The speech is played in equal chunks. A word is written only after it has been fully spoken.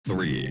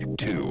Three,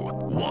 two,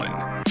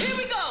 one. Here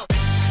we go!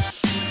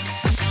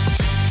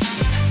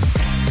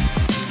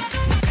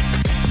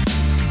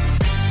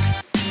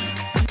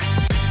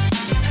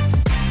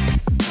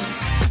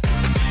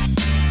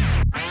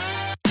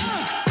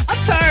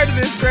 I'm tired of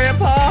this,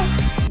 Grandpa.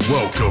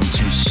 Welcome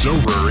to So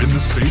Rare in the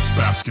States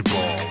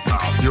Basketball. Now,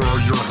 here are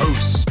your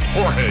hosts,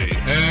 Jorge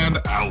and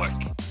Alec.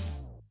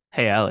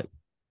 Hey, Alec,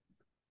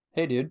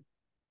 Hey, dude.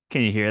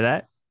 can you hear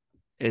that?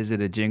 Is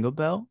it a jingle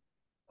bell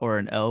or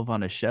an elf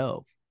on a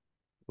shelf?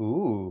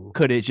 Ooh.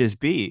 Could it just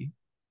be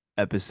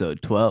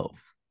episode 12?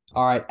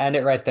 All right, end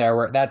it right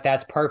there.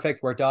 That's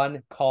perfect. We're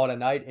done. Call it a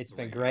night. It's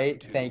been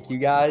great. Thank you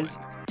guys.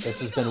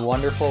 This has been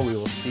wonderful. We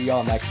will see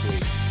y'all next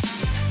week.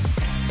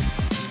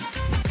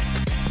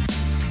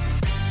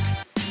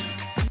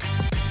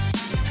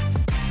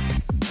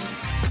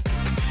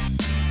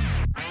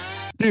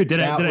 Dude, did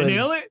That I was-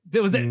 nail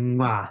it? Was that,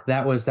 Mwah.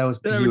 That was did I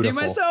redeem beautiful.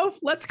 myself?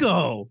 Let's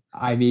go.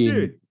 I mean,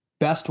 Dude.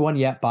 best one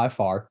yet by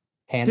far,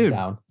 hands Dude.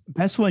 down.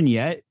 Best one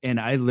yet. And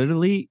I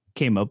literally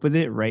came up with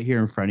it right here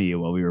in front of you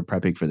while we were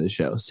prepping for the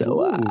show.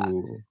 So,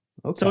 Ooh.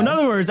 Okay. so in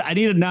other words, I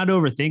need to not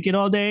overthink it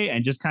all day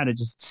and just kind of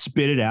just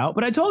spit it out.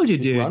 But I told you,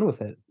 Just dude. run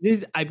with it.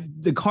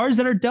 The cards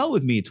that are dealt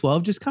with me,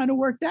 12 just kind of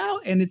worked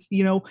out. And it's,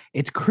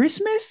 it's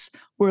Christmas.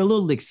 We're a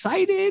little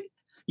excited.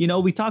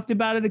 We talked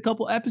about it a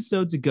couple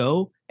episodes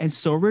ago, and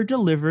So Rare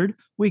delivered.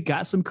 We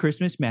got some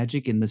Christmas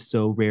magic in the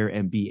So Rare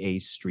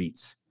NBA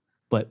streets.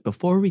 But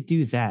before we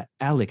do that,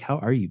 Alec, how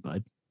are you,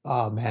 bud?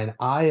 Oh man,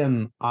 I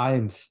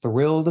am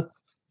thrilled.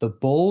 The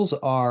Bulls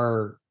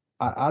are.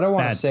 I don't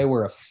want Bad. to say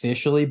we're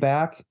officially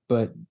back,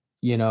 but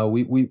we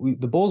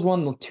the Bulls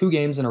won 2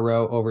 games in a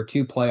row over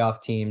 2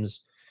 playoff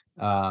teams.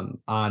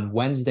 On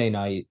Wednesday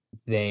night,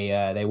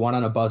 they won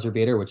on a buzzer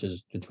beater, which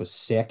was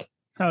sick.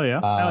 Hell yeah.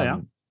 Hell yeah.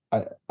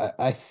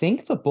 I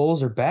think the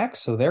Bulls are back,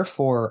 so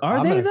therefore Are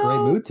I'm they, in a great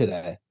though? mood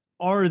today.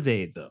 Are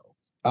they,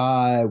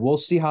 though? We'll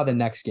see how the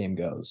next game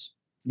goes.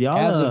 Y'all,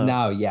 As of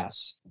now,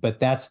 yes, but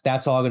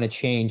that's all going to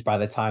change by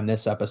the time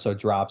this episode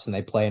drops and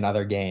they play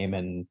another game.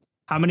 And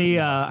how many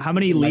It might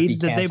be leads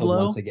did they canceled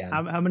blow? once again.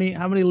 How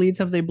many leads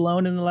have they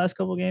blown in the last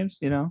couple games?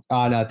 no,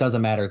 it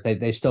doesn't matter.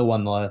 They still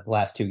won the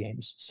last 2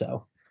 games,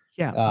 so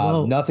Yeah.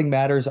 Well, nothing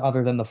matters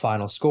other than the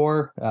final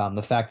score.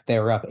 The fact that they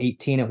were up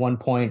 18 at one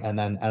point and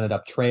then ended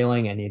up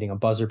trailing and needing a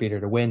buzzer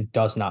beater to win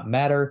does not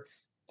matter.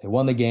 They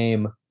won the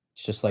game.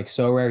 It's just like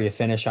So Rare. You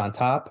finish on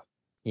top.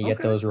 You get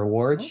Okay. those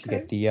rewards. You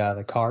Okay. get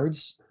the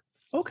cards.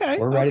 okay.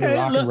 We're ready to okay.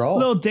 rock and roll.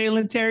 Little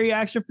Dalen Terry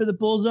action for the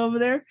Bulls over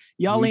there.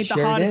 Y'all We ain't the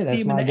sure hottest did. That's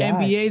team in my the guy.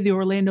 NBA, the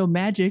Orlando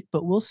Magic,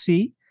 but we'll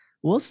see.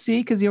 We'll see,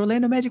 because the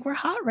Orlando Magic, we're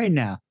hot right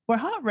now. We're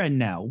hot right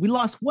now. We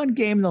lost 1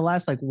 game in the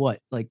last,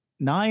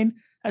 9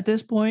 at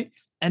this point,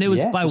 and it was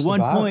Yeah, by just 1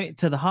 about. point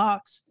to the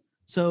Hawks.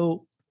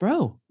 So,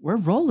 bro, we're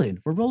rolling.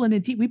 We're rolling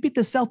in deep. We beat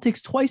the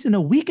Celtics twice in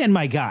a weekend,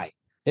 my guy.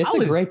 It's I a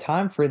was- great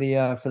time for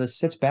the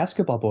Sits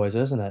basketball boys,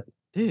 isn't it?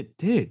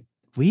 Dude,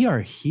 we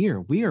are here.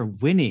 We are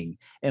winning.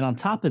 And on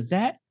top of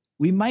that,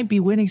 we might be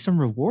winning some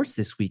rewards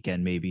this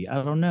weekend, maybe.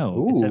 I don't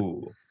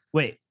know.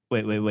 Wait.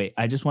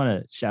 I just want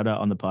to shout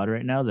out on the pod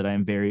right now that I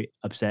am very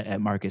upset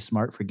at Marcus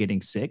Smart for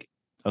getting sick.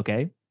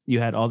 Okay. You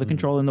had all the Mhm.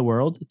 control in the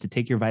world to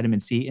take your vitamin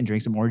C and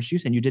drink some orange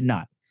juice, and you did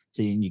not.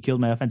 So you killed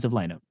my offensive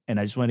lineup. And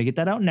I just want to get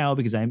that out now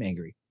because I am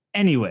angry.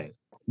 Anyway,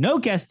 no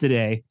guest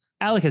today.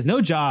 Alec has no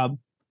job,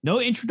 no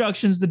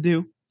introductions to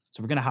do.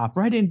 So we're going to hop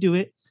right into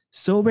it.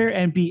 So Rare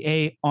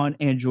NBA on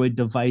Android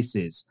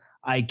devices.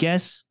 I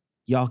guess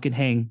y'all can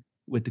hang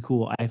with the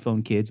cool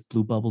iPhone kids,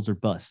 blue bubbles or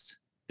bust.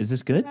 Is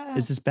this good? Yeah.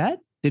 Is this bad?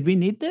 Did we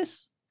need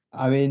this?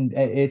 I mean,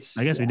 it's.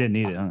 I guess we didn't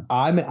need it, huh?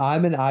 I'm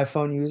an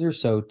iPhone user,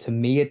 so to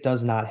me, it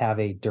does not have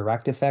a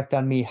direct effect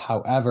on me.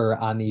 However,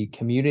 on the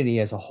community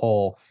as a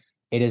whole,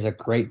 it is a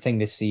great thing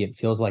to see. It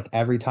feels like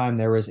every time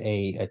there was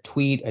a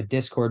tweet, a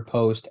Discord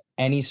post,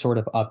 any sort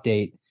of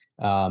update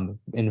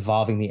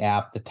involving the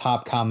app, the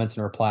top comments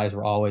and replies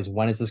were always,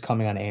 when is this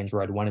coming on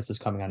Android? When is this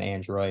coming on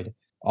Android?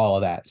 All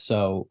of that.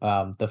 So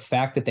the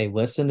fact that they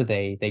listened,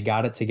 they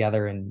got it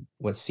together in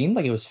what seemed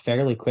like it was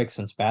fairly quick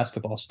since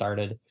basketball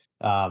started.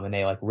 And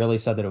they really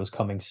said that it was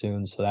coming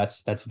soon. So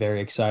that's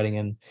very exciting.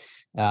 And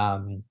I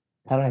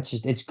don't know,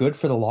 it's good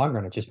for the long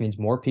run. It just means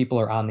more people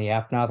are on the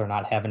app now. They're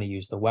not having to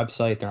use the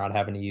website. They're not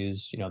having to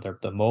use,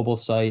 the mobile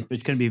site.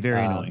 Which can be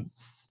very annoying.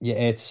 Yeah,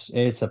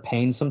 it's a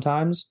pain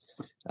sometimes.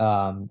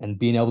 And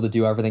being able to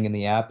do everything in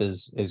the app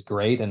is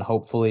great. And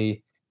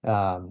hopefully,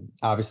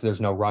 obviously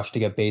there's no rush to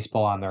get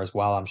baseball on there as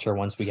well. I'm sure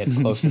once we get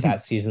close to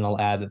that season, they'll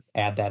add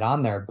that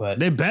on there. But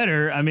They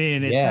better. I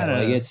mean, it's yeah,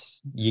 kind of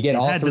you get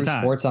they've all had the 3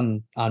 time. sports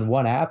on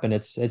one app, and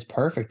it's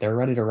perfect. They're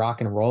ready to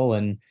rock and roll.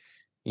 And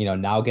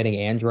now getting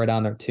Android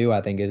on there too,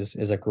 I think is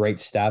a great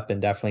step,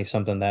 and definitely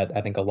something that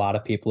I think a lot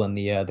of people in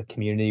the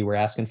community were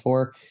asking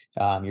for.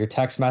 Your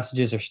text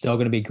messages are still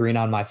going to be green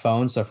on my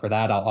phone, so for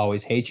that I'll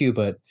always hate you,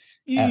 but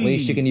at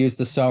least you can use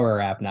the So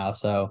Rare app now,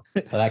 so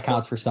that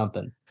counts for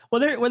something.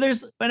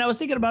 there's when I was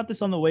thinking about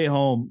this on the way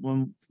home,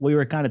 when we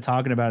were kind of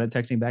talking about it,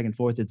 texting back and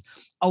forth, it's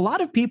a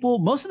lot of people,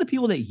 most of the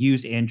people that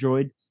use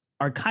Android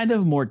are kind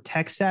of more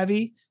tech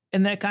savvy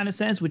in that kind of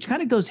sense, which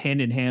kind of goes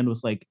hand in hand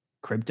with like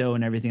crypto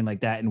and everything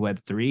like that in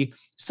Web3.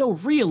 So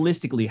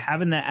realistically,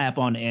 having that app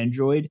on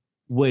Android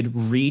would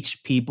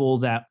reach people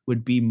that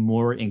would be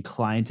more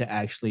inclined to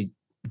actually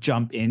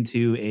jump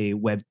into a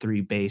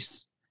Web3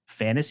 based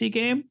fantasy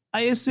game,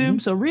 I assume.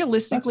 So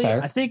realistically,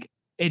 I think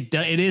it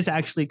is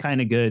actually kind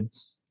of good.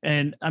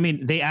 And I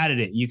mean, they added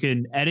it. You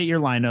can edit your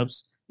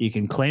lineups, you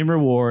can claim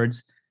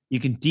rewards, you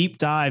can deep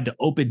dive to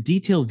open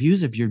detailed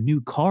views of your new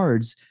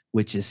cards,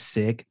 which is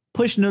sick.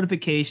 Push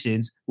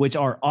notifications, which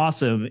are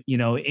awesome,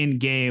 in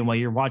game while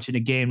you're watching a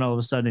game. And all of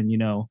a sudden,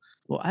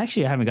 well,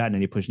 actually, I haven't gotten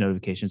any push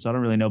notifications, so I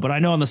don't really know. But I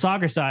know on the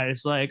soccer side,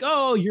 it's like,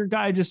 oh, your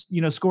guy just,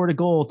 scored a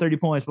goal, 30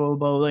 points, blah, blah,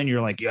 blah, blah. And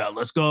you're like, yeah,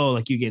 let's go.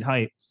 Like, you get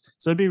hype.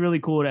 So it'd be really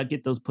cool to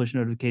get those push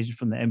notifications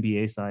from the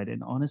NBA side.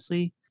 And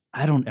honestly,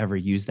 I don't ever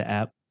use the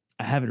app.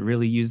 I haven't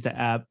really used the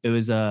app. It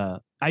was I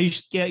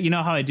used to get,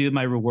 how I do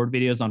my reward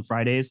videos on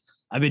Fridays.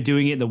 I've been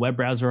doing it in the web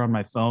browser on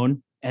my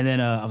phone. And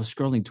then I was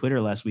scrolling Twitter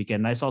last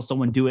weekend and I saw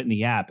someone do it in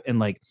the app. And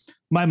like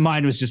my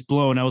mind was just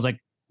blown. I was like,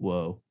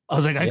 whoa. I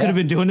was like, I could have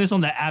been doing this on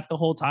the app the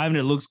whole time. And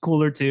it looks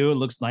cooler too. It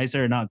looks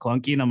nicer and not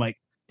clunky. And I'm like,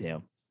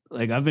 damn,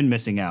 like I've been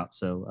missing out.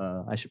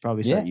 So I should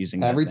probably start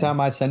using that. Every time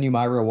I send you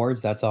my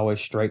rewards, that's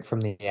always straight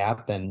from the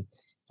app. And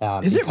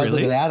is it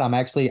really? Of that, I'm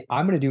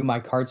going to do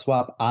my card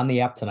swap on the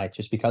app tonight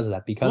just because of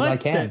that, because I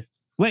can.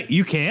 Wait,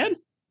 you can?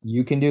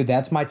 You can do.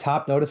 That's my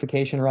top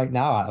notification right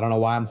now. I don't know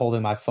why I'm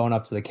holding my phone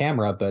up to the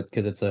camera, but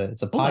because it's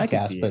a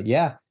podcast. But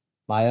yeah,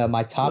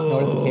 my top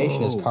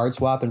notification is card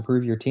swap,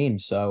 improve your team.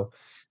 So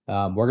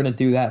we're gonna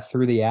do that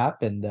through the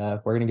app, and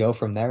we're gonna go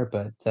from there.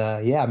 But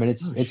yeah, I mean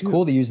it's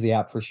cool to use the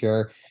app for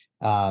sure.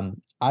 I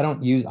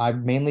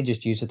mainly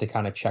just use it to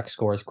kind of check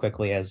scores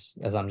quickly as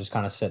I'm just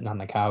kind of sitting on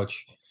the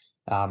couch,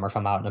 or if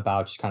I'm out and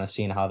about, just kind of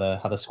seeing how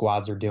the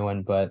squads are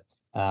doing. But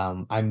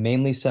I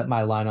mainly set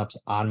my lineups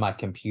on my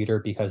computer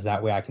because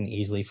that way I can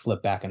easily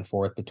flip back and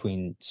forth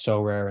between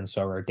Sorare and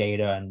Sorare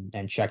data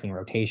and checking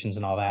rotations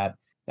and all that.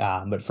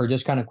 But for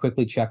just kind of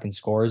quickly checking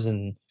scores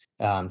and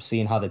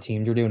seeing how the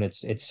teams are doing,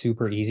 it's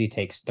super easy. It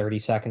takes 30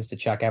 seconds to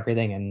check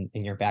everything and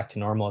you're back to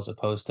normal, as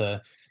opposed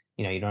to,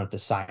 you don't have to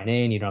sign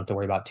in. You don't have to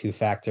worry about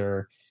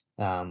two-factor,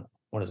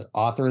 what is it?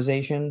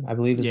 Authorization, I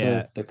believe is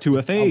the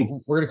 2FA.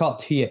 We're going to call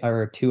it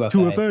 2FA.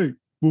 2FA.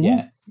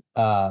 Yeah.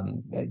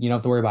 You don't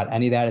have to worry about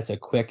any of that. It's a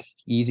quick,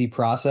 easy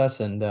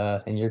process, and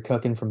you're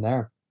cooking from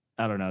there.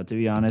 I don't know. To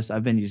be honest,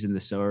 I've been using the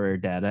Sorare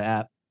data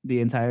app the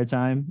entire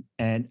time,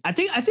 and I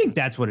think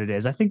that's what it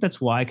is. I think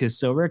that's why, because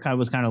Sorare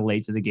was kind of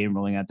late to the game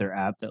rolling out their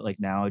app, that like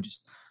now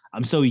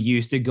I'm so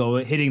used to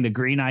hitting the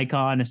green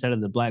icon instead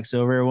of the black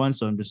Sorare one,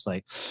 so I'm just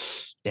like,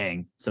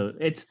 dang. So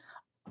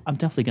I'm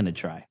definitely gonna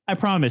try. I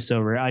promise,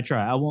 Sorare. I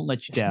try. I won't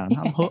let you down.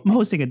 I'm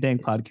hosting a dang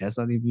podcast.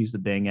 I don't even use the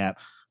dang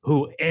app.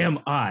 Who am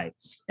I?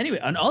 Anyway,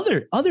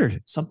 other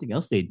something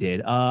else they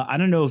did. I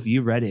don't know if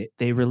you read it.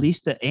 They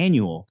released the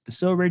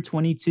Sorare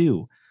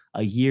 22,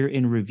 a year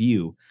in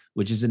review,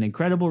 which is an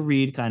incredible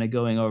read, kind of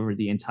going over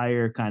the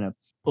entire kind of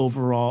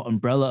overall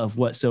umbrella of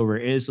what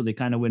Sorare is. So they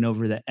kind of went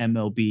over the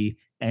MLB,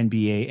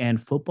 NBA,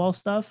 and football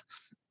stuff.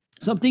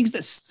 Some things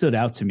that stood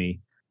out to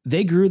me: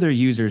 they grew their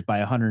users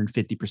by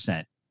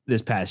 150%.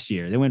 This past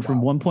year. They went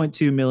from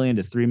 1.2 million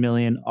to 3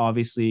 million.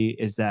 Obviously,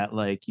 is that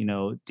like,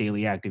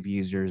 daily active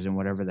users and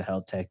whatever the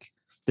hell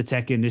the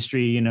tech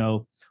industry,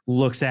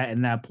 looks at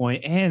in that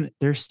point. And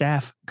their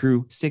staff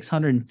grew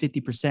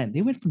 650%.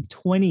 They went from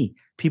 20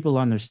 people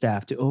on their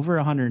staff to over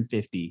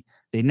 150.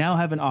 They now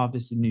have an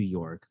office in New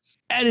York.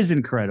 That is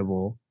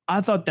incredible.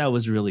 I thought that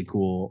was really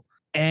cool.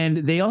 And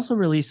they also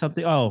released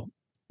something. Oh,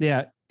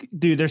 yeah.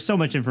 Dude, there's so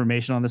much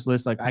information on this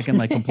list. Like I can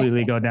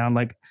completely go down.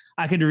 Like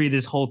I could read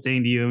this whole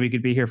thing to you and we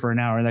could be here for an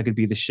hour and that could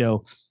be the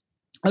show.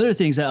 Other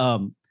things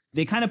that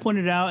they kind of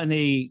pointed out, and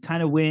they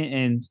kind of went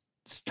and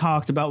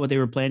talked about what they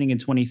were planning in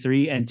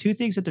 23. And two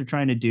things that they're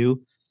trying to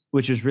do,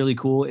 which is really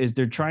cool, is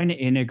they're trying to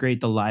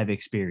integrate the live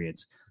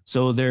experience.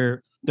 So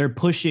they're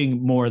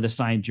pushing more of the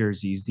signed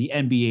jerseys, the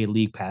NBA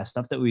League Pass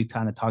stuff that we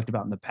kind of talked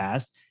about in the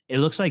past. It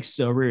looks like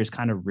Sorare is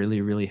kind of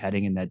really, really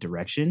heading in that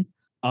direction.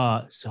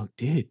 So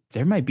dude,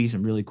 there might be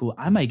some really cool.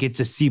 I might get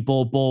to see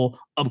Bol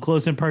up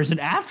close in person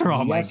after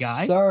all, my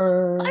guy.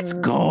 Sir. Let's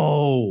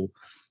go.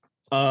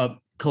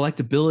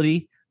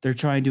 Collectability, they're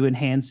trying to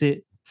enhance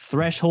it.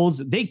 Thresholds,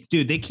 they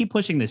keep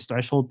pushing this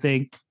threshold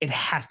thing. It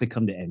has to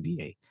come to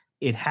NBA.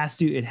 It has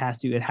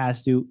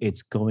to.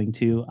 It's going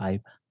to.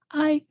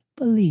 I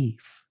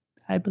believe.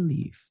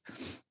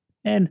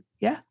 And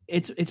yeah,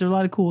 it's a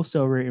lot of cool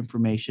Sorare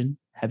information.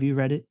 Have you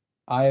read it?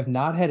 I have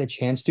not had a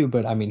chance to,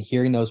 but I mean,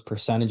 hearing those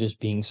percentages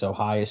being so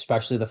high,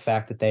 especially the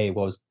fact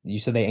that you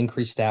said they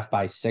increased staff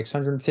by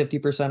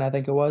 650%, I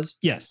think it was.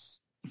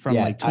 Yes. From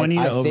 20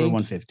 to over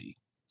 150.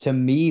 To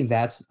me,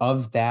 that's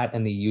of that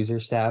and the user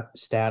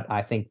stat,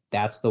 I think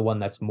that's the one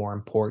that's more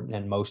important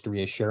and most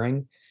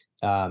reassuring.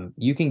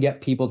 You can get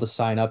people to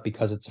sign up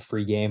because it's a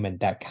free game and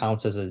that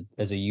counts as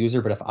a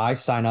user. But if I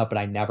sign up and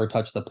I never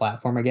touch the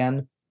platform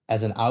again,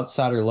 as an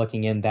outsider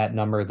looking in, that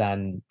number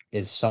then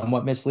is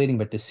somewhat misleading.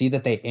 But to see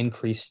that they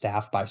increase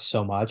staff by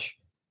so much,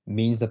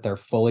 means that they're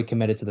fully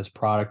committed to this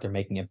product. They're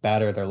making it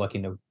better. They're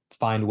looking to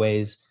find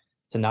ways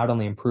to not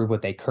only improve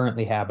what they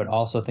currently have, but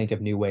also think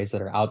of new ways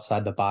that are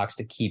outside the box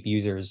to keep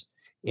users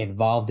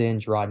involved in,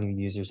 draw new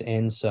users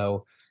in.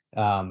 So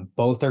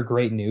both are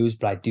great news,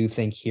 but I do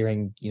think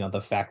hearing,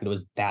 the fact that it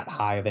was that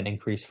high of an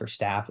increase for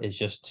staff is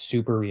just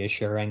super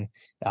reassuring,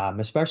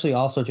 especially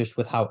also just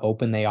with how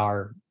open they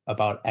are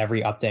about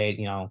every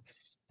update,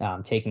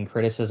 taking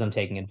criticism,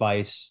 taking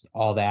advice,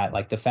 all that.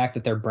 Like the fact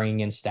that they're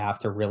bringing in staff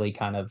to really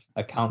kind of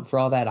account for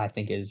all that, I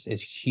think is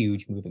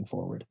huge moving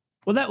forward.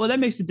 Well, that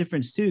makes a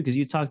difference too, because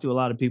you talk to a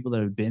lot of people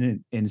that have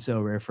been in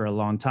Sorare for a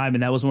long time,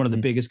 and that was one of the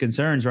biggest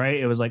concerns, right?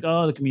 It was like,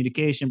 oh, the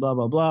communication, blah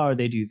blah blah, or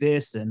they do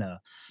this, and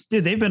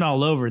dude, they've been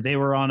all over. They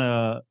were on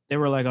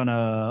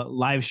a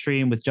live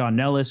stream with John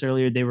Nellis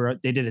earlier.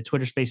 They did a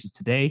Twitter Spaces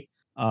today,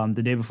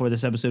 the day before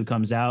this episode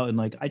comes out, and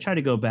like I try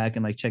to go back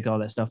and like check all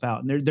that stuff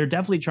out, and they're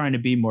definitely trying to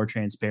be more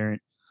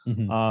transparent.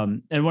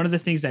 And one of the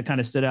things that kind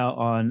of stood out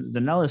on the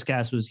Nellis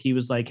cast was he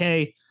was like,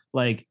 hey,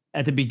 like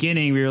at the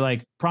beginning we were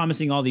like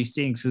promising all these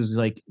things because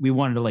like we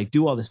wanted to like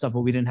do all this stuff,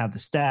 but we didn't have the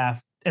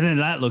staff, and then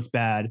that looked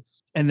bad,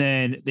 and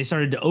then they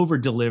started to over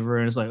deliver,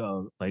 and it's like,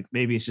 oh, like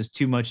maybe it's just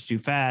too much too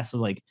fast. So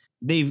like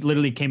they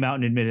literally came out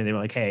and admitted, they were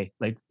like, hey,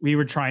 like we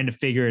were trying to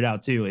figure it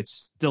out too.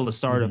 It's still a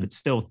startup. It's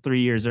still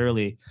 3 years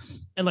early.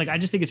 And like, I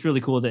just think it's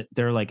really cool that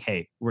they're like,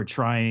 hey, we're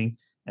trying,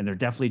 and they're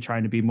definitely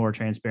trying to be more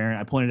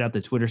transparent. I pointed out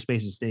the Twitter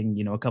Spaces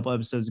thing, a couple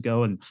episodes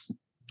ago, and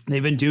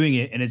they've been doing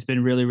it, and it's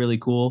been really, really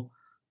cool.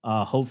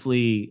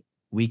 Hopefully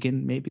we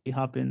can maybe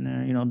hop in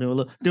there, do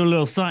a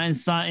little something,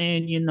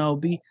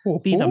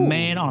 be the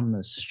man on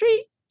the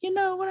street. You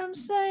know what I'm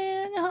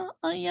saying?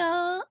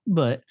 Yeah.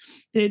 But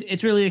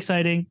it's really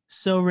exciting.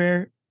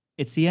 Sorare.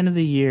 It's the end of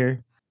the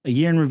year, a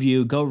year in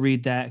review. Go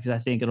read that, because I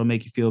think it'll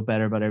make you feel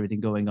better about everything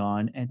going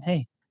on. And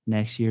hey,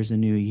 next year's a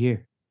new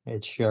year.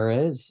 It sure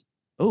is.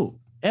 Oh,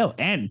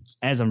 and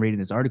as I'm reading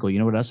this article, you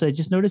know what else I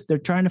just noticed? They're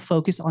trying to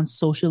focus on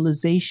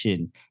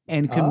socialization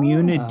and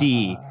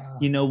community.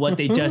 You know what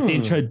they just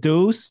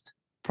introduced?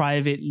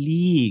 Private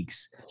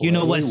leagues. You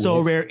know what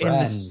Sorare in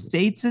the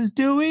States is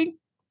doing?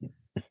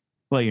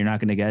 Well, you're not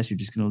going to guess. You're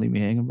just going to leave me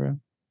hanging, bro.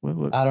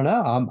 What? I don't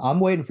know. I'm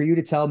waiting for you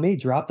to tell me.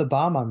 Drop the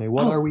bomb on me.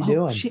 What are we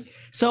doing? Shit.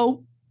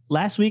 So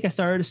last week I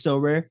started a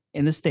Sorare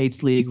in the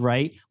States League,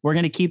 right? We're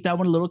going to keep that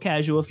one a little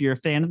casual. If you're a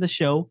fan of the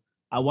show,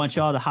 I want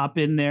y'all to hop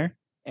in there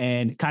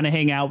and kind of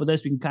hang out with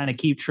us. We can kind of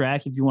keep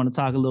track if you want to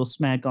talk a little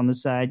smack on the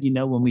side,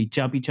 when we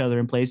jump each other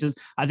in places.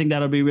 I think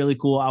that'll be really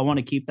cool. I want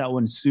to keep that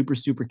one super,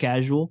 super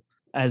casual,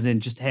 as in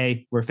just,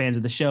 hey, we're fans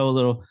of the show, a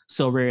little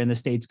Sorare in the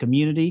States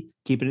community,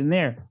 keep it in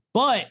there.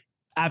 But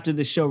after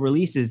the show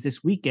releases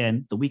this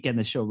weekend, the weekend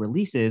the show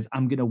releases,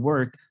 I'm going to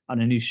work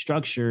on a new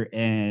structure,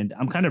 and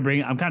I'm kind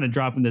of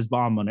dropping this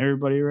bomb on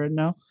everybody right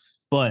now,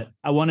 but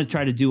I want to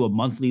try to do a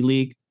monthly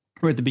league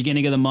where at the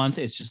beginning of the month,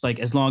 it's just like,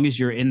 as long as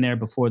you're in there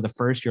before the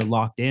first, you're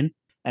locked in.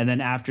 And then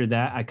after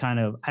that, I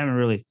haven't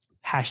really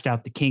hashed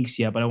out the kinks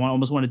yet, but I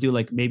almost want to do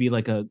like maybe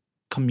like a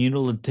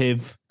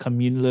cumulative, I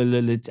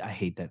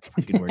hate that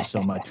fucking word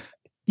so much.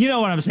 You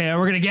know what I'm saying?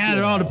 We're going to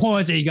gather all the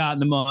points that you got in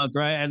the month,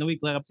 right? And the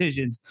weekly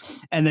competitions,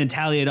 and then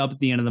tally it up at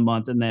the end of the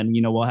month. And then,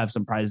 we'll have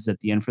some prizes at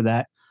the end for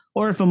that.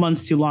 Or if a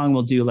month's too long,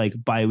 we'll do like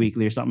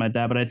bi-weekly or something like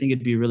that. But I think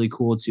it'd be really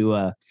cool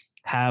to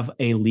have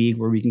a league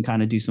where we can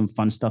kind of do some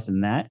fun stuff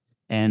in that.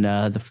 And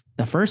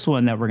the first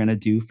one that we're going to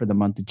do for the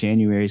month of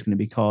January is going to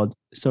be called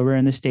Sorare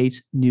in the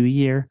States, New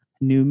Year,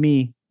 New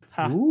Me.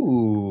 Ha.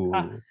 Ooh.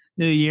 Ha.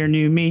 New Year,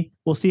 New Me.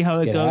 We'll see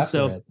how it goes.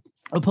 So it.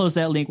 I'll post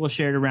that link. We'll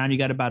share it around. You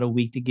got about a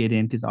week to get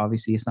in, because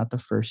obviously it's not the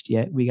first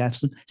yet. We got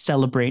some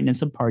celebrating and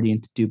some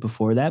partying to do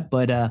before that.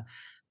 But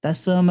that's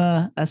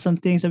some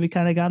things that we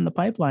kind of got in the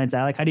pipelines.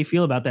 Alec, how do you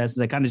feel about that?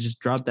 Since I kind of just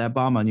dropped that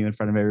bomb on you in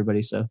front of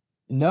everybody. So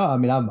no, I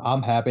mean,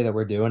 I'm happy that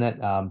we're doing it.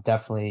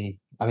 Definitely.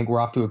 I think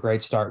we're off to a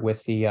great start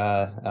with the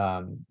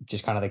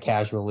just kind of the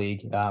casual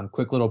league.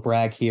 Quick little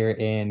brag here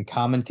in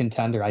Common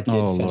Contender. I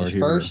did finish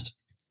first.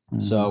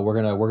 So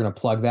we're gonna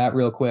plug that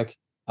real quick.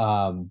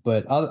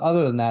 But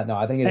other than that, no,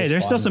 I think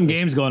there's still some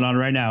games going on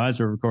right now as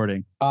we're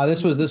recording.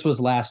 This was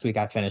last week.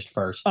 I finished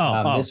first.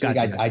 This week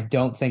I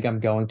don't think I'm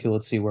going to.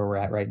 Let's see where we're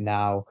at right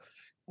now.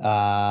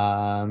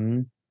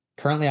 Currently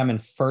I'm in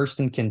first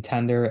in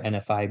Contender, and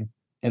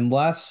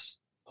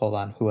hold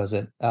on, who was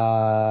it?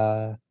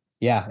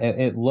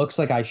 It looks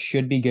like I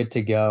should be good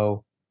to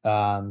go.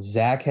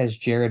 Zach has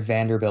Jared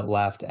Vanderbilt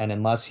left, and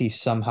unless he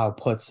somehow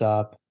puts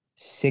up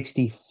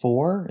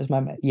 64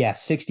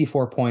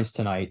 64 points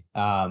tonight,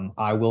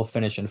 I will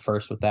finish in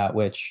first with that,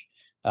 which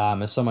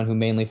as someone who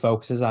mainly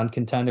focuses on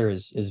Contender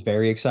is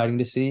very exciting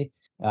to see.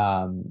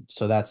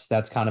 So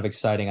that's kind of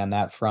exciting on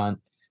that front.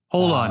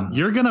 Hold on,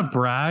 you're gonna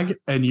brag,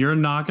 and you're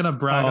not gonna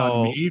brag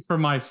on me for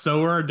my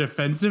Sorare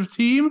defensive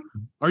team?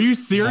 Are you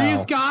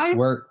serious, guy?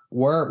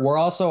 We're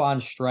also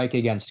on strike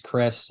against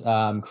Chris.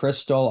 Chris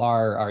stole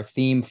our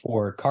theme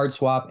for Card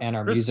Swap and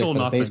our music for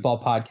the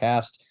baseball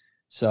podcast.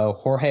 So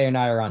Jorge and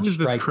I are on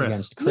strike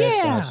against Chris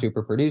and our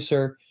super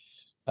producer.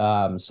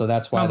 So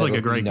that's why sounds like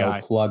a great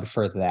guy. Plug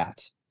for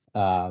that.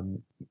 But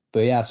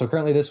yeah, so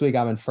currently this week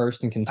I'm in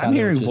first and contender. I'm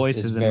hearing which is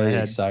voices in my very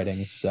head.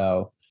 exciting.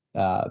 So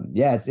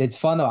yeah, it's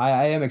fun though.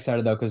 I am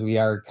excited though because we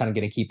are kind of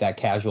going to keep that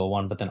casual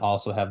one, but then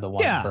also have the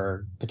one Yeah.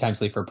 for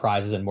potentially for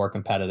prizes and more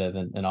competitive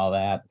and all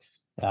that.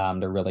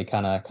 To really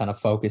kind of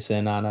focus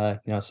in on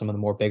some of the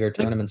more bigger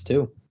tournaments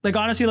too. Like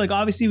honestly, like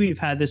obviously we've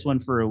had this one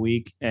for a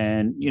week,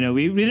 and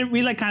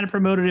we like kind of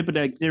promoted it, but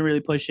like didn't really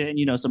push it.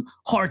 And some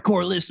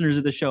hardcore listeners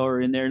of the show are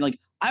in there, and like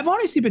I've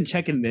honestly been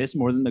checking this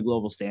more than the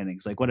global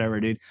standings. Like whatever,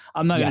 dude.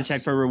 I'm not gonna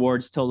check for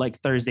rewards till like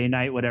Thursday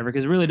night, whatever,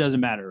 because it really doesn't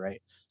matter,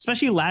 right?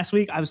 Especially last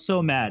week, I was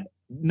so mad.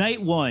 Night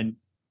one,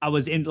 I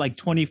was in like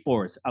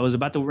 24th. I was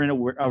about to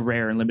win a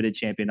rare and limited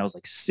champion. I was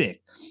like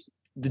sick.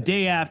 The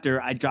day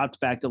after, I dropped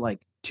back to like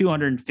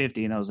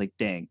 250, and I was like,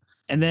 dang.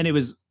 And then it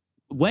was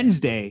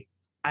Wednesday.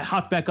 I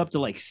hopped back up to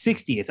like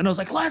 60th, and I was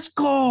like, let's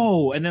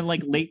go. And then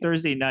like late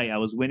Thursday night, I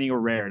was winning a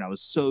rare, and I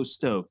was so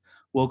stoked.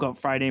 Woke up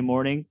Friday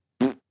morning,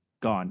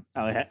 gone.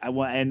 I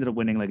ended up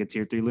winning like a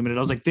tier 3 limited.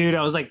 I was like, dude, it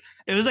was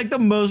like the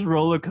most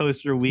roller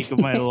coaster week of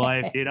my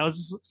life, dude.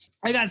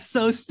 I got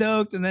so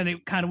stoked, and then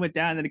it kind of went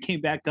down, and then it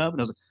came back up,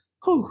 and I was like,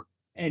 whew.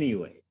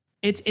 Anyway,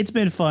 it's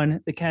been fun.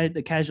 The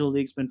casual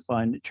league's been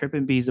fun.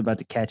 Trippin' B's about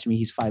to catch me.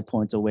 He's 5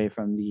 points away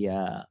from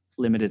the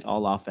limited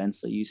all offense,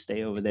 so you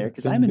stay over there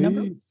because I'm a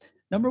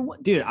number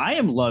one. Dude, I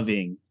am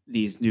loving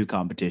these new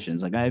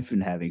competitions. Like I've been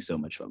having so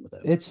much fun with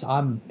it.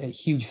 I'm a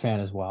huge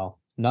fan as well.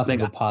 Nothing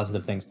Like, but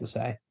positive things to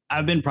say.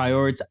 I've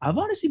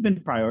honestly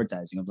been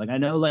prioritizing them. Like I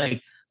know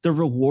like the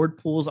reward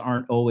pools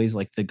aren't always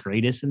like the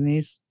greatest in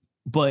these,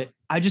 but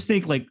I just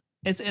think like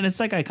it's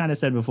like I kind of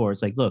said before.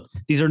 It's like, look,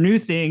 these are new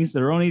things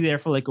that are only there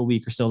for like a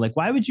week or so. Like,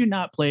 why would you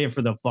not play it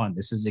for the fun?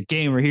 This is a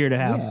game. We're here to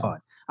have fun.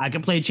 I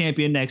can play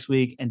champion next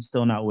week and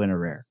still not win a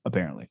rare,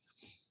 apparently.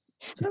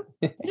 So,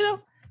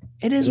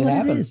 it is what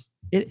happens.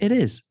 It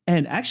is.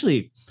 And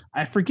actually,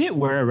 I forget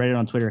where I read it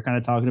on Twitter, kind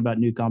of talking about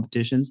new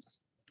competitions.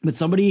 But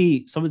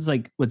someone's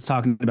like was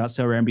talking about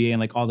Silver NBA and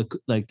like all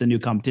the new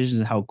competitions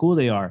and how cool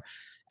they are.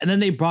 And then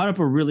they brought up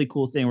a really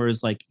cool thing where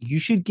it's like you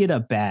should get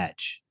a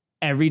badge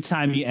every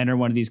time you enter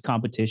one of these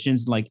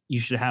competitions. Like you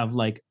should have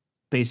like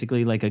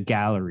basically like a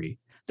gallery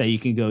that you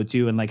can go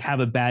to and like have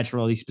a badge for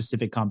all these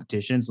specific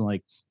competitions and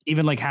like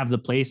even like have the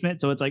placement.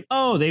 So it's like,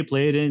 oh, they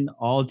played in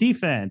all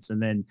defense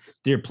and then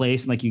their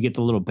place and like you get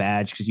the little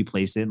badge because you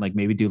place it and like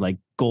maybe do like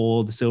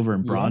gold, silver,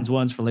 and bronze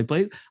ones for like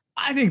play.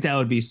 I think that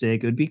would be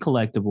sick. It would be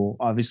collectible.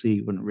 Obviously,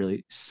 you wouldn't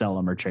really sell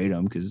them or trade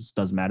them because it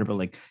doesn't matter, but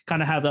like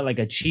kind of have that like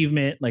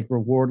achievement, like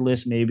reward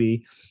list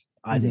maybe.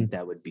 I think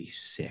that would be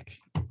sick.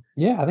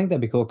 Yeah, I think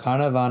that'd be cool.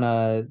 Kind of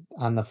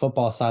on the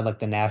football side, like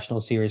the National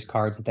Series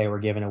cards that they were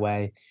giving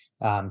away.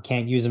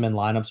 Can't use them in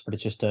lineups, but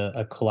it's just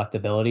a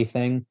collectability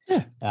thing.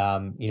 Yeah.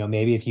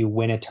 Maybe if you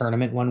win a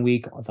tournament one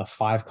week, the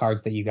 5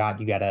 cards that you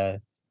got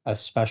a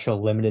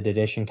special limited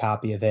edition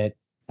copy of it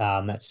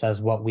that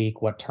says what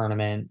week, what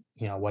tournament,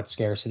 what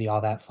scarcity,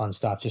 all that fun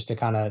stuff, just to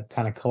kind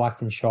of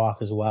collect and show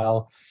off as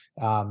well.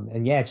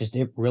 And yeah,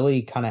 it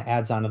really kind of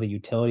adds on to the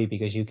utility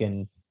because you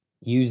can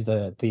use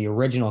the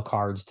original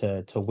cards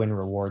to win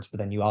rewards, but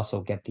then you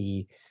also get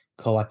the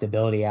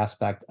collectability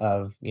aspect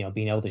of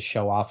being able to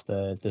show off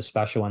the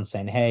special ones,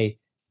 saying, hey,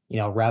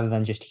 rather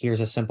than just here's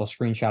a simple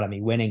screenshot of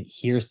me winning,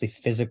 here's the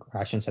physical,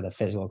 I shouldn't say the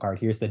physical card,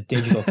 here's the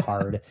digital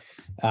card.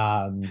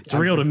 It's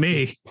real to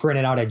me.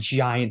 Printed out a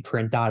giant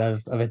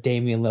printout of a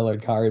Damian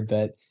Lillard card,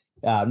 but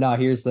no,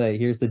 here's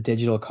the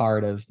digital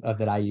card of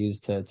that I use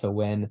to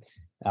win.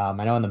 I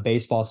know on the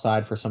baseball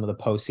side for some of the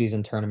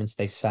postseason tournaments,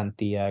 they sent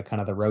the kind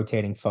of the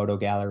rotating photo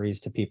galleries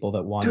to people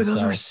that won. Dude,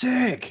 those were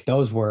sick.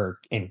 Those were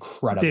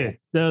incredible. Dude,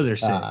 those are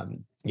sick.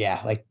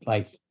 Yeah,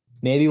 like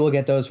maybe we'll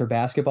get those for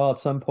basketball at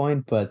some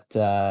point, but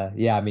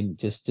yeah, I mean,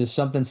 just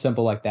something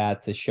simple like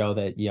that to show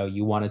that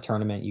you won a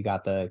tournament, you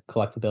got the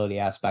collectability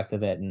aspect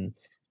of it, and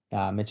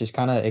it just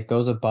it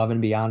goes above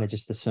and beyond. It's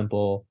just a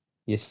simple,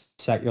 you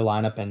set your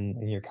lineup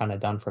and you're kind of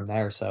done from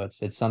there. So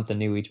it's something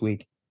new each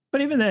week. But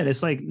even then,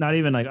 it's like not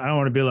even like I don't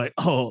want to be like,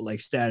 oh, like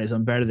status,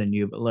 I'm better than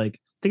you. But like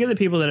think of the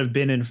people that have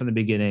been in from the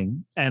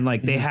beginning and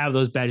like they have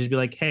those badges, be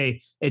like,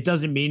 hey, it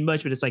doesn't mean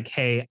much, but it's like,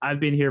 hey, I've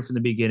been here from the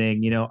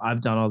beginning.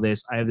 I've done all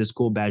this. I have this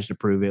cool badge to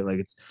prove it. Like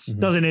it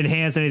doesn't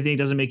enhance anything,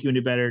 doesn't make you any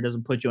better, it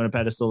doesn't put you on a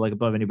pedestal like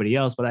above anybody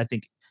else. But I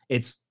think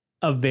it's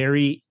a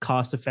very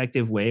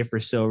cost-effective way for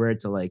SoRare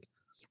to like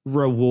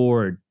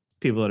reward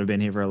people that have been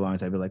here for a long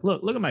time. Be like,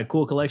 look at my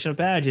cool collection of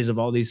badges of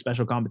all these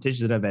special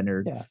competitions that I've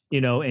entered,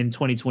 in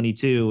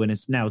 2022, and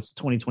it's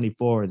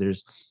 2024.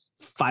 There's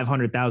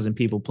 500,000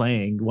 people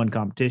playing one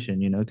competition,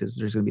 because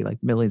there's going to be like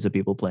millions of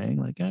people playing.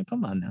 Like,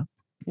 come on now.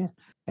 Yeah.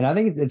 And I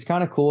think it's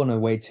kind of cool in a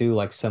way too,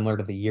 like similar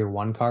to the year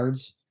one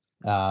cards.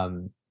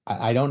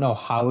 I don't know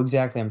how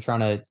exactly, I'm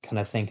trying to kind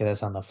of think of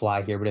this on the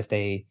fly here, but if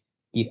they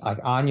like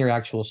on your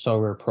actual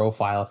SoRare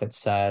profile, if it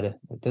said,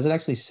 does it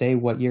actually say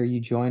what year you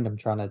joined? I'm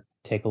trying to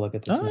take a look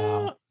at this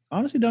now.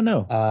 Honestly, don't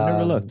know. I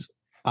never looked.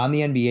 On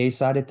the NBA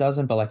side, it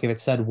doesn't, but like if it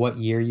said what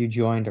year you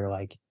joined, or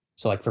like,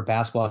 so like for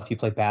basketball, if you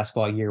play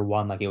basketball year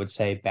one, like it would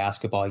say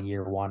basketball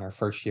year one or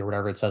first year,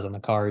 whatever it says on the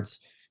cards.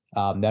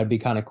 That'd be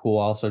kind of cool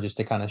also just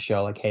to kind of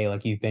show like, hey,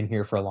 like you've been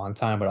here for a long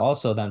time, but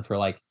also then for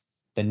like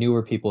the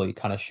newer people, it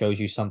kind of shows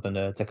you something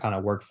to kind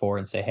of work for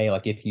and say, hey,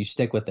 like if you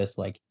stick with this,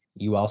 like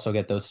you also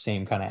get those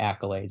same kind of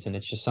accolades. And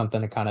it's just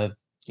something to kind of,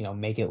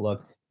 make it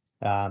look,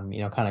 kind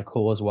of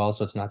cool as well.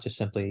 So it's not just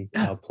simply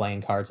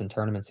playing cards in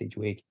tournaments each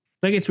week.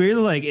 Like it's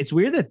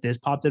weird that this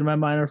popped into my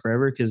mind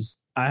forever because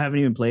I haven't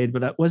even played,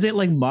 but was it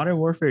like Modern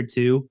Warfare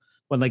 2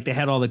 when like they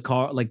had all the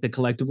the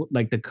collectible,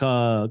 like the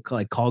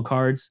call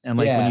cards and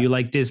like when you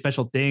like did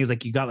special things,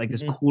 like you got like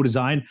this cool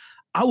design.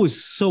 I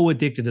was so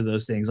addicted to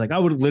those things. Like I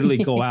would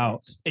literally go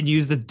out and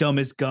use the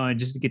dumbest gun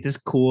just to get this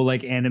cool,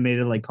 like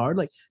animated, like card.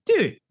 Like,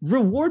 dude,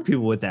 reward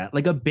people with that,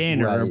 like a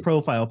banner or a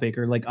profile pic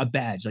or like a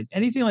badge, like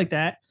anything like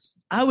that.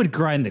 I would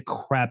grind the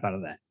crap out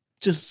of that.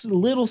 Just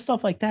little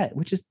stuff like that,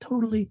 which is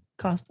totally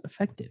cost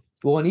effective.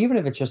 Well, and even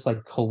if it's just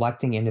like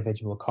collecting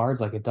individual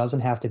cards, like it doesn't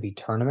have to be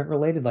tournament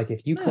related. Like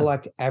if you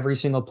collect every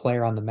single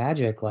player on the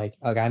Magic, like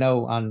I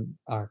know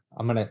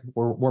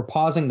we're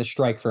pausing the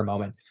strike for a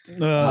moment.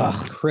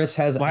 Chris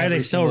has why are they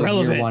so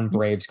relevant? Year 1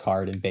 Braves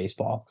card in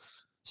baseball.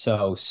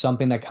 So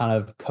something that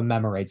kind of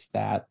commemorates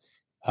that.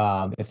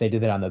 If they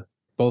did that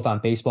both on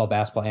baseball,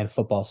 basketball, and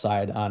football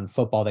side. On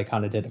football, they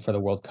kind of did it for the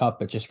World Cup,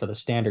 but just for the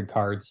standard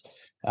cards,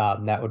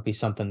 that would be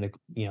something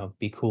to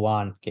be cool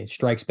on. Get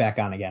strikes back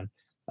on again.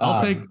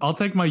 I'll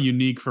take my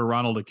unique for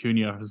Ronald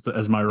Acuna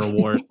as my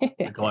reward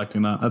for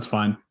collecting that. That's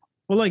fine.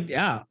 Well, like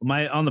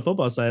on the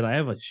football side, I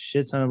have a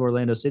shit ton of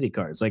Orlando City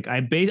cards. Like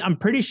I'm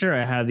pretty sure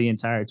I have the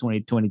entire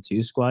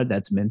 2022 squad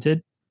that's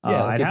minted.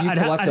 Yeah, I'd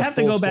have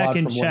to go back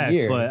and check,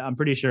 but I'm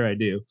pretty sure I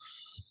do.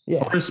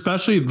 Yeah, or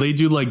especially they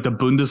do like the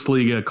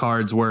Bundesliga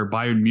cards where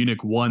Bayern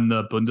Munich won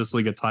the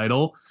Bundesliga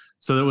title.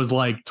 So it was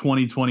like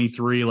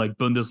 2023 like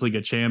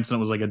Bundesliga champs, and it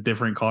was like a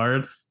different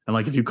card. And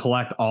like if you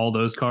collect all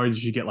those cards,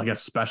 you should get like a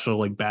special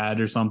like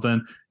badge or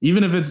something.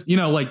 Even if it's,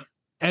 like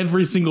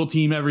every single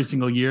team every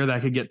single year,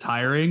 that could get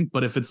tiring.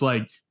 But if it's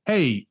like,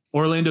 hey,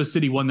 Orlando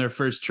City won their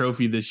first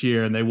trophy this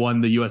year and they won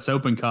the US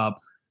Open Cup,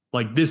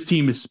 like this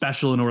team is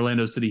special in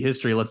Orlando City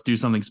history. Let's do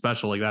something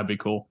special. Like that'd be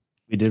cool.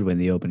 We did win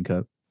the Open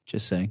Cup.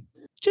 Just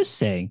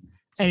saying.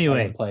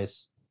 Anyway.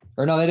 Place.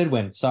 Or no, they did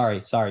win.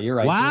 Sorry. You're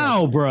right.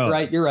 Wow, bro.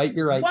 You're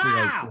right.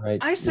 Wow.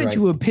 I sent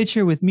you a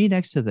picture with me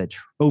next to the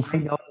trophy.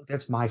 I know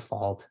that's my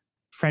fault.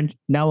 Friend.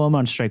 Now I'm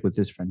on strike with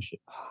this friendship.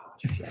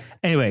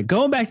 Anyway,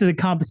 going back to the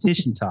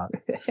competition talk.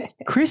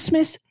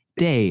 Christmas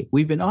Day.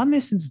 We've been on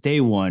this since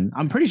day one.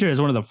 I'm pretty sure it's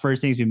one of the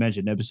first things we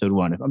mentioned in episode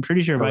 1. I'm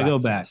pretty sure if I go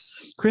back,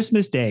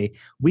 Christmas Day,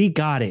 we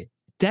got it.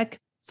 Deck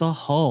the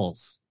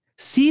halls.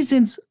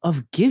 Seasons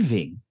of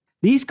Giving.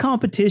 These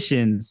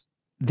competitions,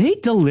 they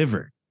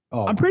delivered.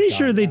 I'm pretty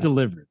sure they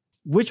delivered.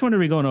 Which one are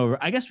we going over?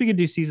 I guess we could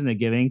do Season of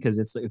Giving because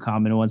it's like a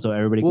common one, so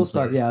everybody can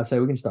start. Yeah, so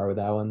we can start with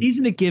that one.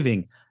 Season of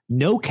Giving,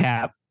 no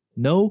cap.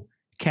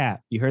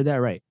 You heard that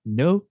right.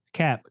 No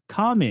cap.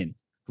 Common.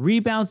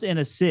 Rebounds and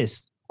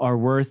assists are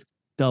worth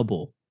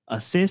double.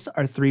 Assists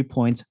are 3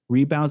 points.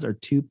 Rebounds are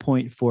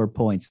 2.4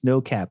 points.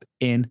 No cap.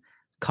 In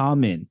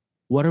common.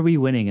 What are we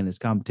winning in this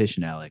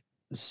competition, Alec?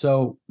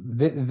 So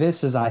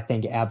this is, I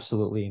think,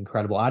 absolutely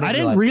incredible. I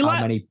didn't realize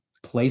how many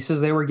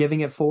places they were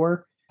giving it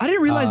for. I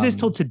didn't realize this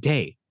till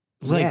today.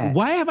 Like,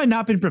 why have I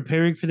not been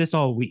preparing for this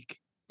all week?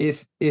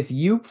 If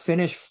you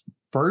finish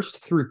 1st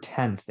through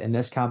 10th in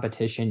this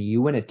competition,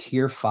 you win a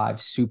tier 5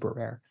 super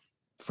rare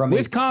from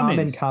a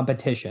common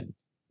competition.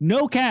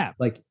 No cap.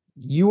 Like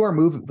you are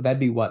moving. That'd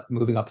be what,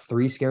 moving up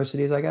 3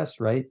 scarcities, I guess,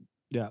 right?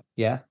 Yeah.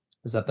 Yeah.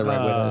 Is that the right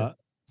way to?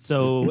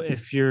 So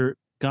if you're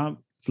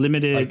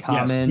limited, like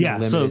common,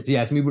 yes. limited,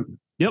 So if we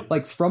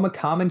like from a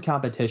common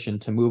competition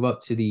to move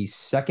up to the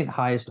 2nd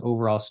highest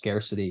overall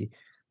scarcity.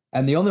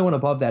 And the only one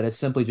above that is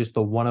simply just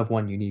the 1 of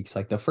 1 uniques.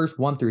 Like the first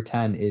 1 through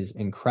 10 is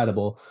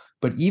incredible.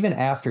 But even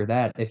after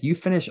that, if you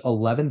finish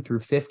 11 through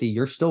 50,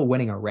 you're still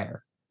winning a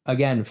rare.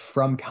 Again,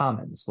 from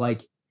commons.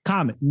 Like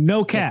common,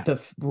 no cap.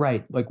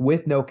 Right. Like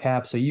with no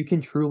cap. So you can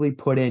truly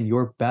put in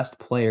your best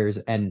players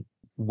and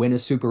win a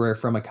super rare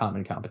from a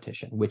common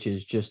competition, which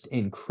is just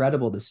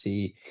incredible to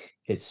see.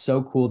 It's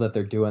so cool that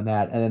they're doing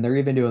that. And then they're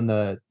even doing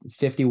the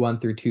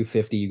 51 through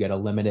 250. You get a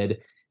limited.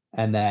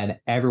 And then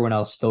everyone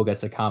else still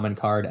gets a common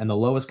card. And the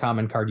lowest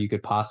common card you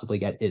could possibly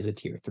get is a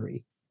tier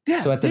 3.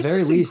 Yeah. So at the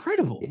very least,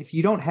 incredible. If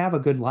you don't have a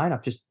good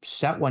lineup, just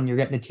set one. You're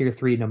getting a tier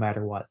 3 no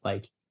matter what.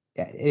 Like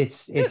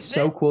it's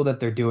so cool that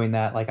they're doing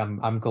that. Like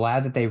I'm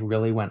glad that they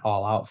really went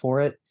all out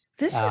for it.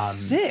 This is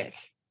sick.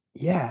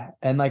 Yeah.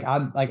 And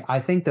I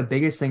think the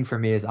biggest thing for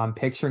me is I'm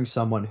picturing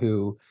someone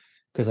who,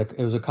 because like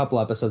it was a couple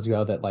episodes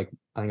ago that like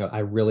I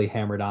really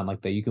hammered on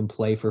like that you can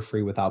play for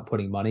free without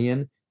putting money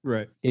in.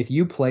 Right. If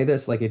you play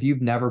this, like if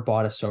you've never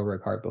bought a so rare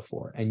card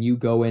before and you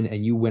go in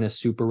and you win a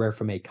super rare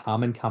from a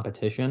common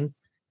competition,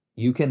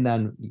 you can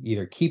then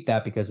either keep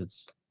that because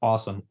it's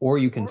awesome, or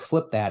you can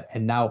flip that.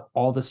 And now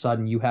all of a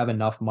sudden you have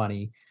enough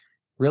money.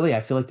 Really,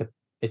 I feel like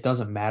it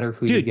doesn't matter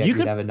who you get. You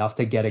could have enough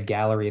to get a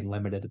gallery and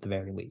limited at the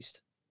very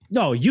least.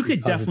 No, you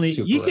could definitely,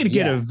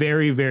 get a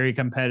very, very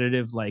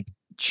competitive, like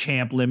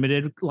champ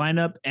limited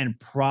lineup and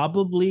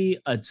probably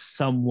a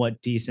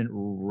somewhat decent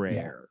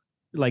rare.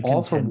 like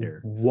all contender.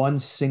 for one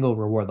single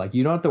reward. Like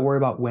you don't have to worry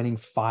about winning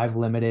 5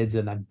 limiteds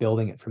and then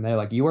building it from there.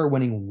 Like you are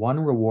winning one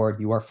reward,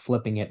 you are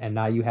flipping it, and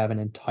now you have an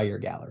entire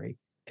gallery.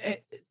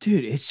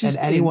 Dude, it's just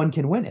and anyone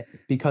can win it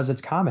because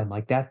it's common.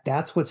 Like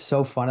that's what's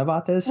so fun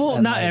about this. Well,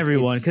 And not like,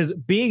 everyone, it's- because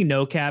being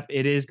no cap,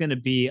 it is going to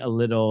be a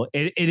little.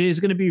 It is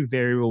going to be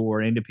very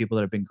rewarding to people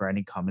that have been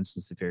grinding comments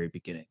since the very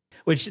beginning.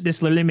 Which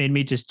this literally made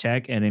me just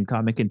check, and in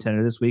Comic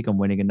Contender this week, I'm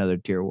winning another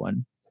tier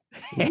 1.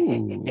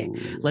 Ooh.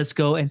 Let's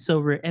go. And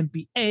Silver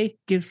NBA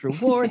gives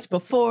rewards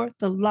before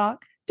the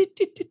lock.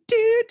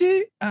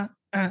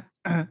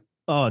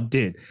 Oh,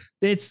 dude,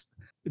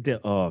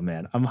 oh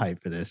man, I'm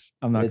hyped for this.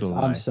 I'm not gonna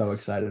lie. I'm so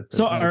excited.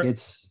 So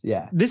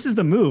this is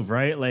the move,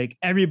 right? Like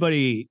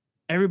everybody's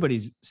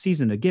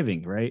season of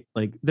giving, right?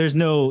 Like there's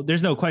no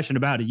question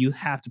about it. You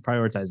have to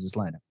prioritize this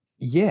lineup.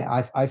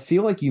 Yeah, I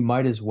feel like you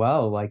might as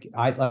well. Like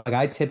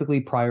I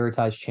typically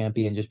prioritize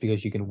champion just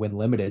because you can win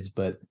limiteds,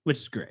 but which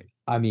is great.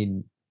 I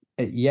mean,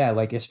 yeah,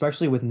 like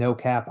especially with no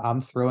cap,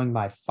 I'm throwing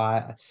my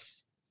 5.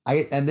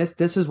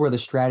 This is where the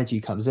strategy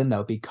comes in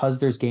though, because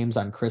there's games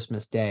on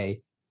Christmas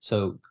Day.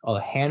 So a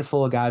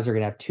handful of guys are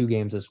gonna have 2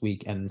 games this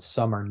week, and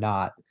some are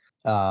not.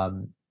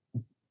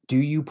 Do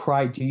you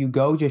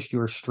go just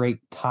your straight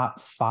top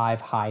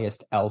 5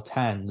 highest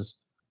L10s,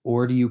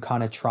 or do you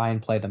kind of try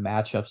and play the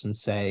matchups and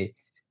say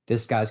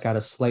this guy's got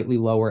a slightly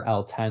lower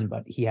L10,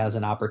 but he has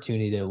an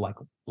opportunity to like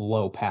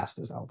blow past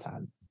his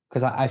L10?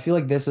 Because I feel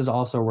like this is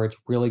also where it's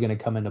really going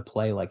to come into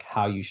play, like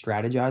how you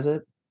strategize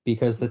it.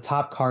 Because the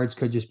top cards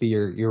could just be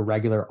your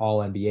regular all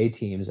NBA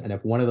teams. And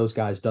if one of those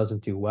guys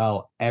doesn't do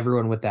well,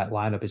 everyone with that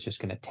lineup is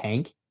just going to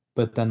tank.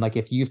 But then like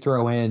if you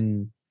throw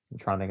in, I'm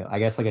trying to think, I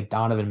guess like a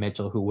Donovan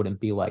Mitchell, who wouldn't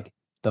be like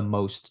the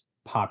most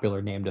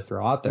popular name to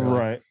throw out there.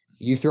 Right. Like,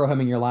 you throw him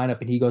in your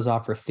lineup and he goes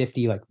off for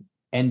 50 like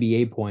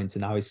NBA points,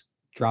 and now he's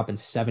dropping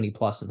 70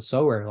 plus and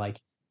so rare. Like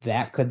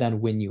that could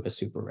then win you a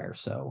super rare.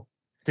 So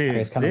dude, I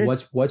guess kind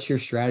of what's your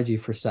strategy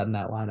for setting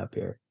that lineup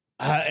here?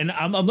 And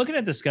I'm looking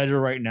at the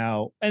schedule right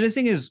now, and the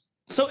thing is,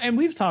 and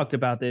we've talked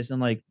about this, and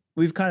like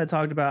we've kind of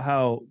talked about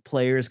how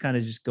players kind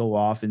of just go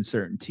off in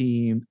certain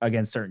team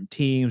against certain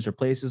teams or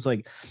places.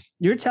 Like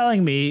you're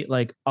telling me,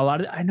 like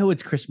I know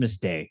it's Christmas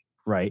Day,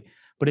 right?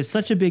 But it's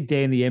such a big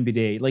day in the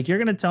NBA. Like you're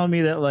gonna tell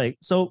me that, like,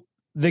 so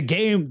the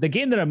game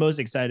that I'm most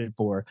excited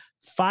for,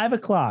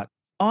 5:00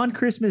 on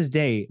Christmas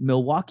Day,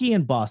 Milwaukee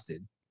and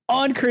Boston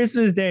on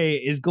Christmas Day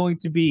is going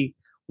to be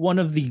one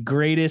of the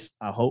greatest,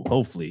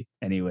 hopefully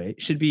anyway,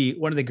 should be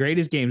one of the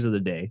greatest games of the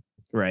day,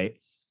 right?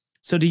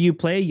 So do you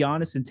play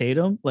Giannis and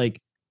Tatum? Like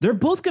they're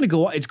both going to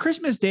go, it's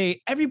Christmas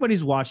Day.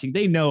 Everybody's watching.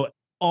 They know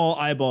all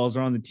eyeballs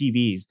are on the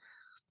TVs.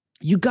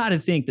 You got to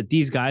think that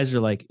these guys are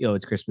like, yo,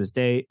 it's Christmas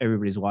Day.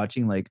 Everybody's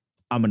watching. Like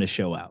I'm going to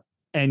show out.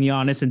 And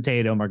Giannis and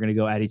Tatum are going to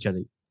go at each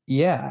other.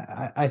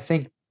 Yeah, I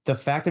think the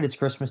fact that it's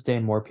Christmas Day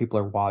and more people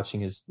are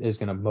watching is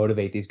going to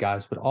motivate these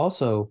guys, but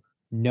also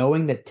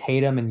knowing that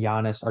Tatum and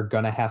Giannis are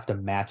going to have to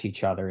match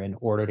each other in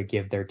order to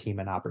give their team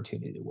an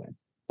opportunity to win.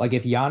 Like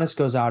if Giannis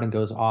goes out and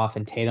goes off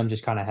and Tatum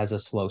just kind of has a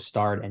slow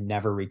start and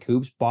never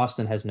recoups,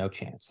 Boston has no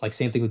chance. Like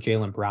same thing with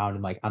Jaylen Brown.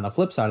 And like on the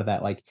flip side of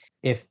that, like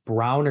if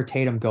Brown or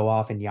Tatum go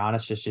off and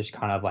Giannis just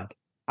kind of like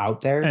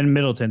out there. And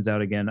Middleton's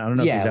out again. I don't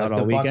know if he's out like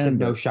all the Bucks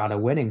weekend. have no shot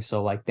of winning.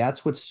 So like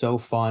that's what's so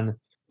fun,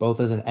 both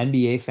as an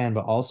NBA fan,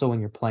 but also when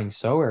you're playing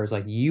so rare, is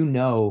like, you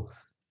know,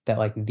 that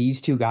like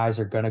these two guys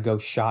are going to go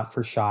shot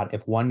for shot.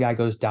 If one guy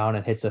goes down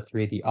and hits a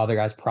 3, the other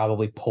guy's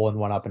probably pulling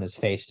one up in his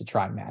face to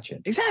try and match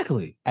it.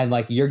 Exactly. And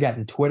like you're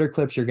getting Twitter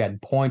clips, you're getting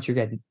points, you're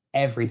getting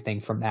everything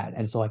from that.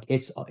 And so like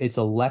it's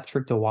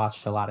electric to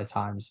watch a lot of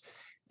times.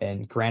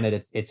 And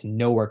granted, it's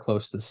nowhere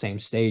close to the same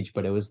stage,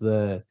 but it was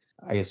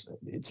I guess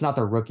it's not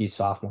the rookie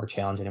sophomore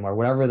challenge anymore.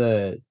 Whatever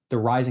the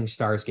Rising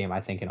Stars game,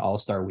 I think, in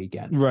All-Star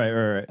Weekend.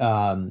 Right.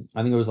 I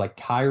think it was like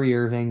Kyrie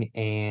Irving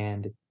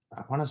and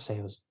I want to say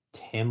it was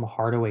Tim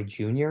Hardaway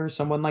Jr. or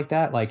someone like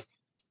that. Like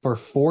for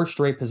 4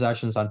 straight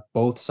possessions on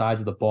both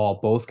sides of the ball,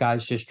 both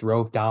guys just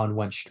drove down,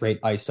 went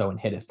straight ISO and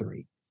hit a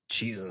 3.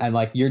 Jesus. And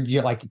like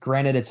you're like,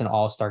 granted, it's an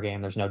all-star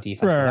game, there's no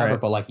defense, whatever,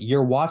 but like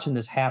you're watching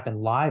this happen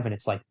live and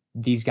it's like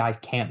these guys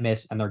can't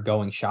miss and they're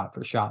going shot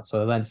for shot.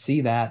 So then see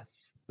that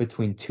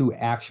between 2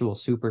 actual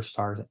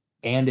superstars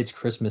and it's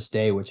Christmas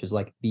Day, which is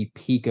like the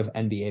peak of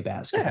NBA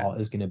basketball,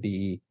 is going to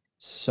be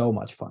so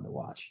much fun to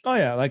watch. Oh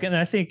yeah, like, and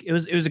I think it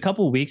was a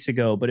couple of weeks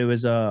ago, but it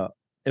was the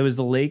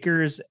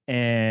Lakers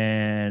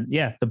and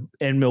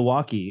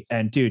Milwaukee,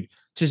 and dude,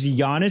 just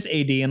Giannis,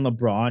 AD, and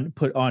LeBron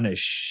put on a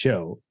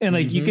show, and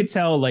like you could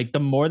tell, like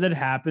the more that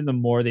happened, the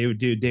more they would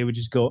do. They would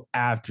just go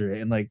after it,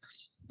 and like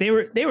they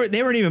weren't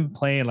even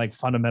playing like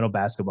fundamental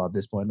basketball at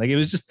this point. Like it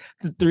was just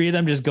the 3 of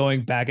them just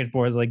going back and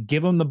forth, like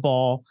give them the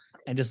ball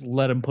and just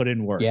let them put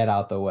in work. Get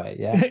out the way.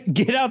 Yeah.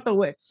 Get out the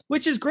way,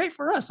 which is great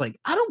for us. Like,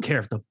 I don't care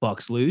if the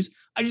Bucks lose.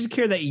 I just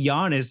care that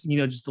Giannis,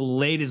 just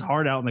laid his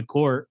heart out in the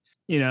court,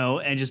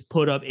 and just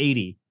put up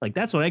 80. Like,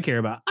 that's what I care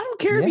about. I don't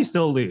care if you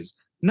still lose.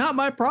 Not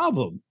my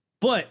problem.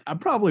 But I'm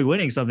probably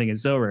winning something in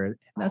silver. And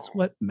that's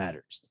what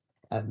matters.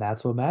 And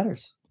that's what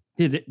matters.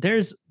 Dude,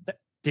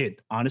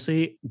 dude,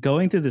 honestly,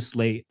 going through the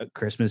slate of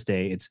Christmas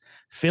Day, it's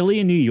Philly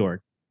and New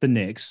York, the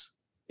Knicks.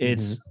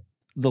 It's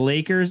the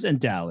Lakers and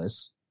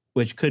Dallas,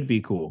 which could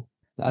be cool.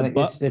 I mean,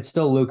 it's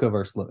still Luka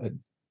versus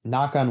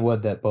knock on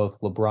wood that both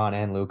LeBron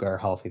and Luka are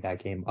healthy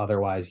that game.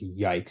 Otherwise,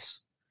 yikes.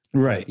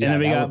 Right. Yeah, and then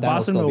we got that'll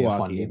Boston, still be a fun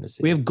Milwaukee. game to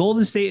see. We have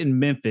Golden State and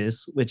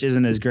Memphis, which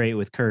isn't as great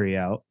with Curry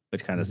out,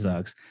 which kind of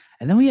sucks.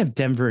 And then we have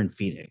Denver and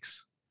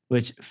Phoenix,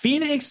 which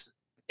Phoenix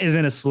is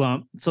in a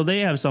slump. So they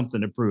have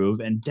something to prove.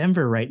 And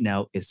Denver right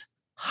now is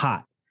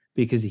hot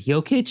because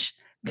Jokic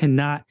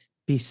cannot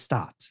be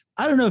stopped.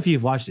 I don't know if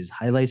you've watched his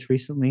highlights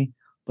recently,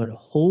 but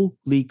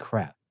holy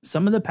crap.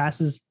 Some of the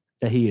passes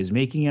that he is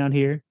making out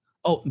here.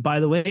 Oh, by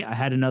the way, I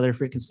had another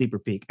freaking sleeper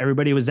peek.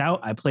 Everybody was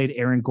out. I played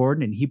Aaron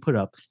Gordon, and he put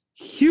up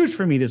huge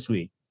for me this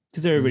week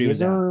because everybody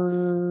was out.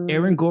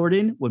 Aaron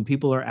Gordon, when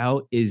people are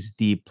out, is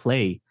the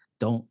play.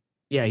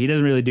 He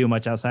doesn't really do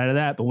much outside of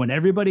that. But when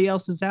everybody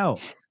else is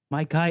out,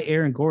 my guy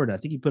Aaron Gordon, I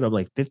think he put up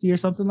like 50 or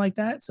something like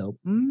that. So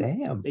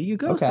damn, there you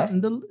go. Okay.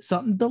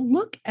 Something to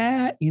look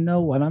at. You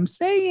know what I'm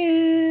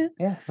saying?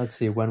 Yeah. Let's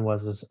see. When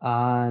was this?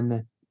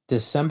 On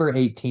December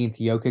 18th,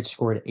 Jokic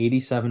scored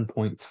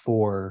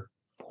 87.4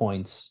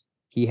 points.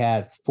 He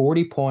had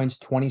 40 points,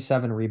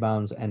 27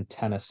 rebounds, and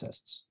 10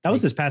 assists. That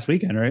was this past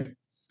weekend, right?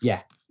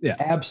 Yeah. Yeah.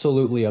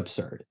 Absolutely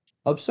absurd.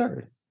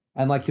 Absurd.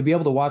 And like to be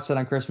able to watch that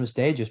on Christmas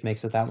Day just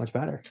makes it that much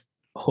better.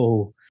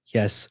 Oh,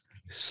 yes,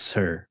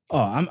 sir. Oh,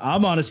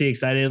 I'm honestly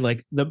excited.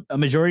 Like a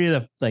majority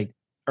of the like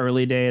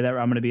early day that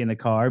I'm going to be in the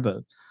car,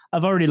 but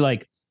I've already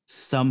like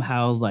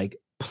somehow like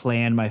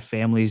planned my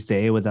family's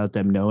day without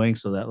them knowing,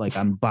 so that like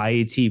I'm by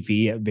a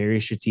TV at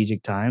very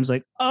strategic times.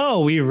 Like,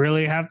 oh, we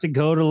really have to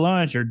go to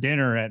lunch or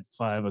dinner at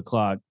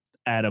 5:00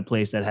 at a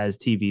place that has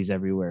TVs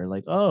everywhere.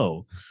 Like,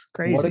 oh,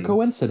 crazy! What a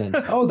coincidence!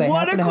 Oh, they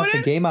happen to have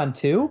the game on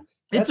too.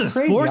 It's That's a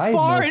crazy. sports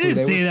bar. It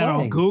didn't say that on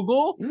playing.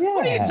 Google. Yeah.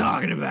 What are you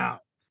talking about?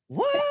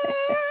 What?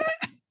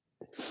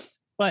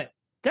 But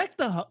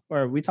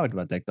we talked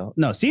about Deck the Hall.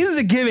 No, Seasons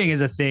of Giving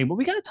is a thing, but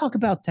we got to talk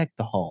about Deck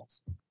the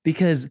Halls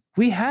because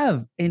we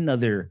have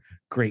another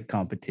great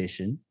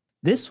competition.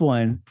 This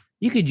one,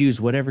 you could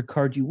use whatever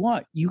card you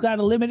want. You got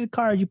a limited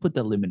card, you put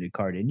the limited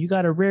card in. You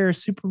got a rare,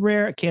 super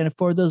rare, I can't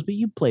afford those, but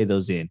you play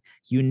those in.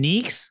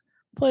 Uniques,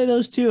 play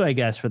those too, I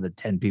guess, for the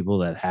 10 people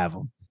that have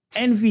them.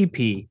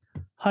 MVP,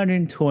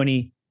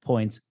 120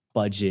 points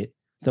budget.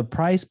 The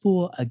prize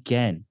pool,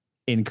 again,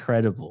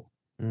 incredible.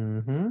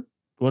 Mm-hmm.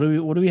 What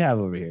do we have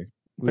over here?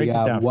 We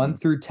got 1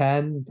 through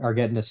 10 are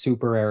getting a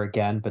super rare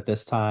again, but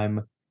this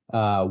time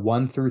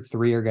 1 through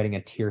 3 are getting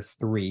a tier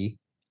 3,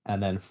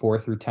 and then 4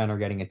 through 10 are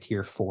getting a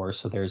tier 4.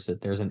 So there's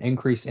an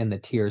increase in the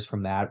tiers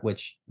from that,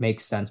 which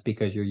makes sense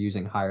because you're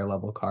using higher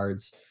level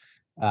cards.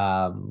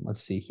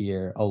 Let's see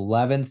here.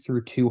 11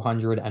 through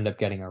 200 end up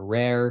getting a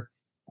rare,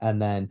 and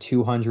then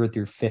 200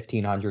 through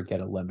 1500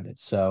 get a limited.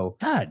 So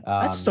God,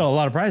 that's still a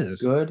lot of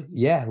prizes. Good.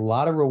 Yeah, a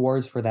lot of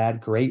rewards for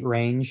that. Great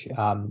range.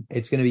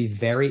 It's going to be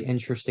very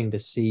interesting to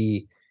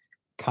see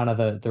kind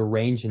of the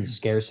range and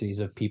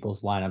scarcities of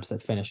people's lineups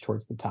that finish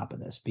towards the top of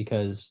this,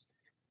 because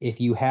if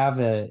you have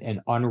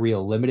an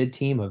Unreal limited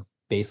team of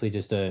basically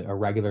just a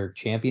regular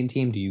champion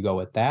team, do you go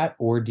with that,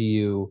 or do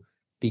you,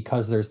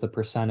 because there's the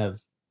percent of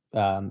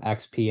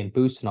XP and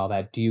boost and all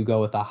that, do you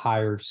go with a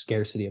higher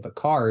scarcity of a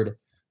card,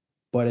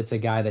 but it's a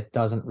guy that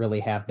doesn't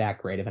really have that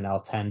great of an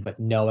L10, but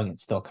knowing it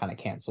still kind of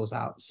cancels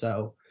out.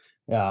 So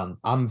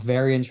I'm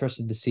very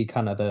interested to see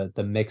kind of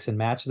the mix and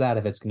match of that.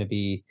 If it's going to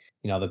be,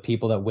 the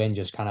people that win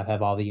just kind of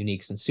have all the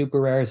uniques and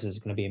super rares, is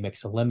it going to be a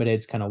mix of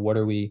limiteds? Kind of what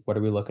are we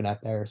looking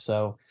at there?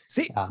 So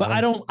see, but I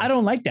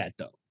don't like that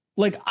though.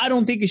 Like, I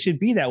don't think it should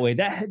be that way.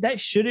 That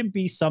shouldn't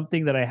be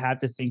something that I have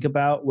to think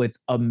about with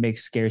a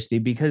mixed scarcity,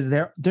 because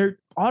they're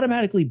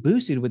automatically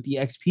boosted with the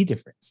XP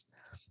difference.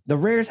 The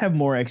rares have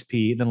more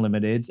XP than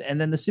limiteds, and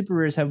then the super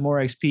rares have more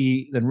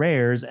XP than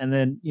rares, and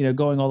then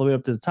going all the way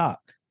up to the top.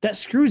 That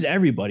screws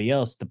everybody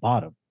else at the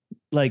bottom.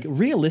 Like,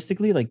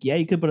 realistically, like, yeah,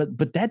 you could,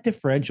 but that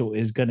differential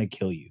is gonna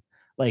kill you.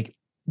 Like,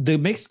 the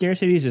mixed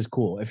scarcities is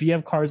cool. If you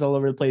have cards all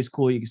over the place,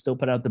 cool. You can still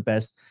put out the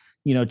best,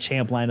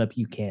 champ lineup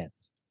you can.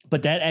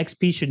 But that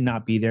XP should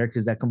not be there,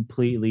 because that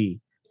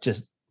completely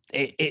just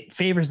it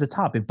favors the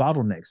top. It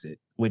bottlenecks it,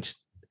 which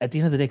at the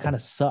end of the day kind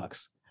of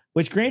sucks.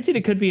 Which, granted,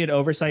 it could be an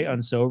oversight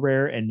on So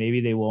Rare, and maybe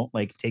they won't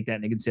take that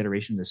into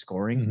consideration, the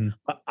scoring. Mm-hmm.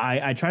 But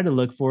I tried to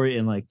look for it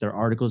in their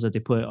articles that they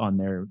put on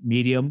their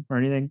Medium or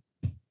anything.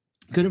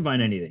 Couldn't find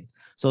anything.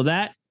 So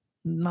that,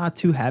 not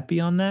too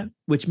happy on that,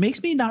 which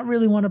makes me not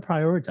really want to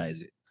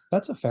prioritize it.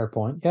 That's a fair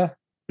point. Yeah.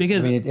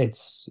 Because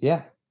it's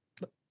yeah.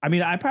 I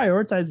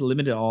prioritized the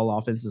limited all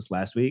offenses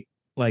last week.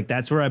 Like,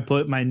 that's where I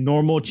put my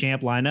normal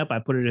champ lineup. I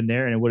put it in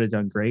there, and it would have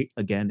done great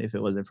again if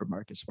it wasn't for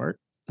Marcus Smart.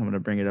 I'm going to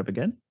bring it up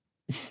again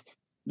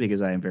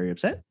because I am very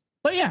upset.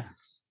 But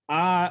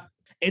yeah,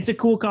 it's a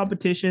cool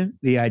competition.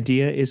 The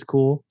idea is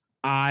cool.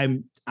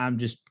 I'm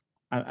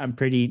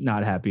pretty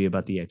not happy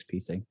about the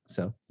XP thing.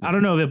 So I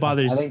don't know if it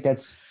bothers. I think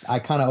I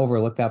kind of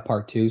overlooked that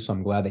part too. So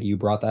I'm glad that you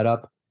brought that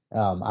up.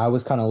 I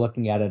was kind of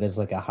looking at it as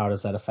how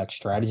does that affect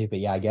strategy? But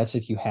yeah, I guess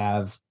if you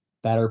have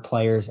better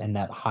players and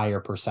that higher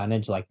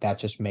percentage, like that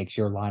just makes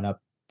your lineup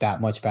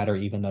that much better,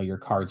 even though your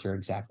cards are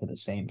exactly the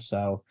same.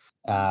 So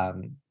yeah,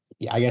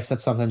 I guess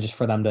that's something just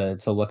for them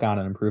to look on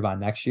and improve on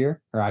next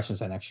year, or I shouldn't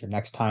say next year,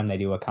 next time they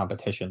do a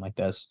competition like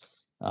this.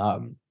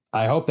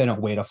 I hope they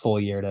don't wait a full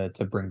year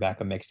to bring back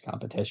a mixed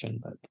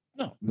competition,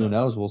 but who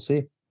knows? We'll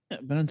see.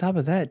 But on top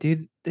of that,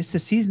 dude, it's the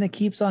season that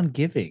keeps on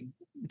giving.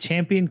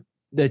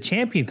 The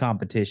champion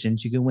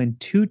competitions, you can win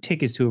 2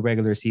 tickets to a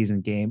regular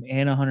season game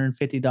and $150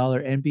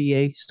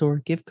 NBA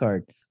store gift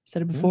card. I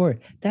said it before.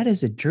 That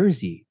is a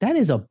jersey. That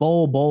is a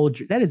bowl.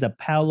 That is a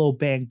Paolo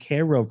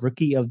Banchero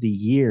Rookie of the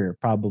Year,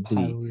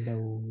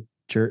 probably.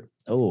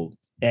 Oh,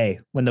 hey,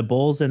 when the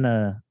Bulls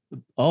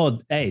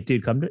hey,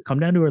 dude, come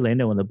down to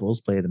Orlando when the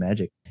Bulls play the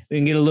Magic. We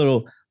can get a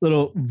little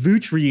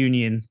Vooch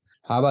reunion.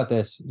 How about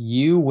this?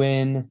 You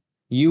win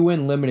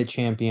limited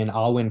champion,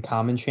 I'll win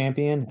common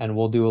champion, and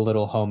we'll do a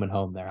little home and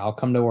home there. I'll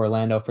come to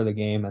Orlando for the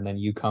game, and then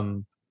you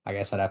come. I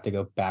guess I'd have to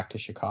go back to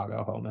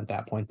Chicago home at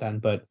that point then,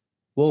 but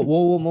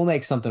we'll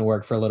make something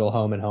work for a little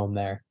home and home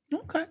there.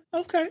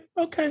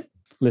 Okay.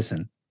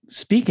 Listen,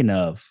 speaking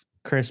of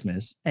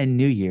Christmas and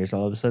New Year's,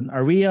 all of a sudden,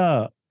 are we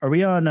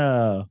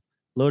on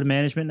load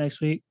management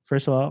next week?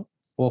 First of all.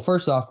 Well,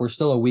 first off, we're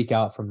still a week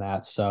out from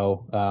that,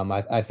 so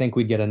I think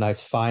we'd get a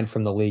nice fine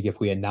from the league if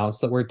we announced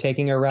that we're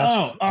taking a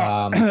rest.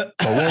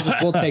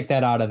 But we'll take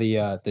that out of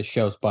the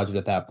show's budget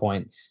at that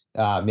point.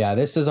 Yeah,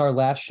 this is our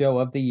last show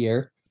of the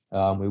year.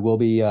 We will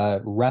be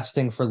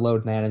resting for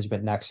load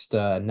management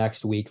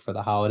next week for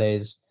the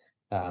holidays.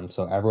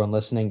 So everyone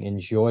listening,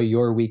 enjoy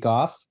your week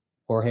off.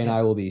 Jorge and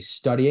I will be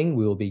studying.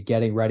 We will be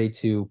getting ready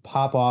to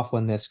pop off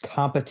when this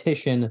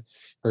competition,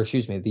 or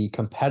excuse me, the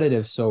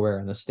competitive So Rare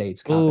in the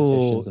States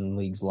competitions and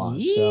leagues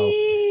launch. So,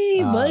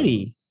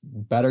 buddy,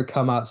 better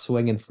come out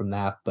swinging from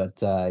that.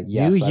 But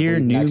yes, New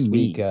year, new next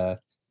me. week,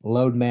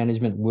 load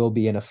management will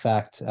be in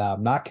effect.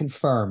 Not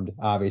confirmed,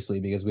 obviously,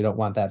 because we don't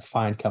want that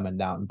fine coming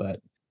down. But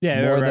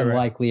more than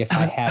likely, if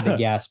I had to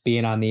guess,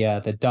 being on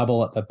the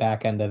double at the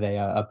back end of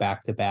a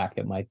back-to-back,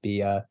 it might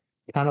be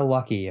kind of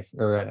lucky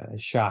or a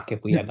shock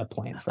if we end up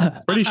playing for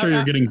that. Pretty sure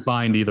you're getting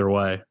fined either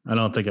way. I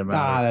don't think it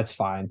matters. That's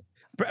fine.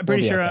 I'm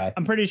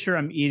pretty sure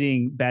I'm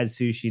eating bad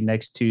sushi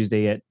next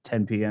Tuesday at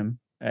 10 p.m.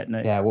 at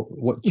night. Yeah,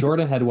 what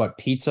Jordan had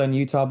pizza in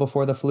Utah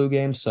before the flu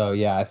game. So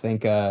yeah, I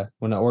think I'm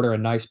gonna order a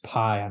nice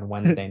pie on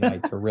Wednesday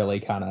night to really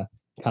kind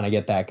of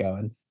get that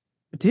going.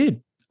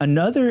 Dude,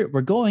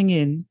 we're going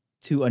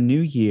into a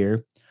new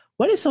year.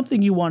 What is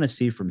something you want to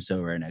see from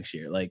So Rare next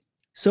year? Like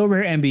So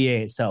Rare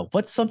NBA itself.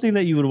 What's something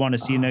that you would want to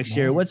see next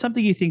year? What's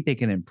something you think they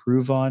can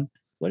improve on?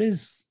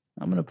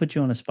 I'm gonna put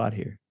you on a spot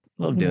here.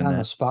 Love doing on that.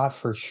 The spot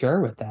for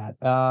sure with that.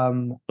 I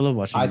love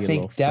watching. I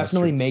think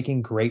definitely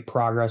making great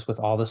progress with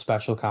all the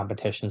special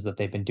competitions that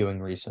they've been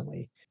doing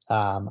recently.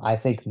 I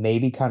think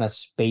maybe kind of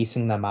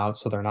spacing them out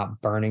so they're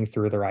not burning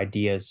through their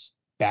ideas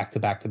back to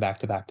back to back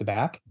to back to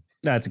back.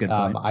 That's a good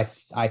point.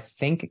 I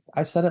think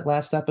I said it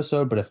last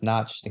episode, but if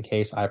not, just in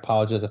case, I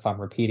apologize if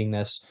I'm repeating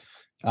this.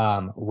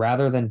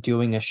 Rather than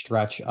doing a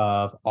stretch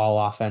of all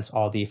offense,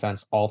 all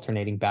defense,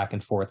 alternating back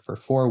and forth for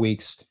 4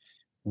 weeks.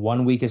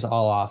 1 week is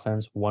all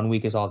offense, 1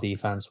 week is all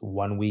defense,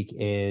 1 week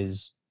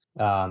is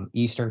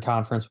Eastern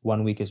Conference,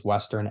 1 week is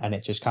Western, and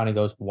it just kind of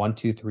goes 1,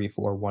 2, 3,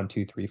 4, 1,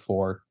 2, 3,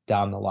 4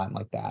 down the line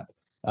like that.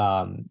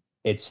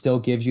 It still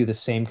gives you the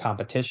same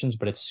competitions,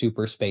 but it's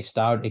super spaced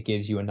out. It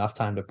gives you enough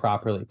time to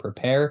properly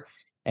prepare,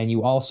 and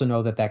you also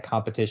know that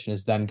competition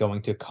is then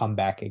going to come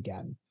back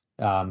again.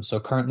 So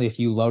currently, if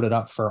you load it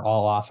up for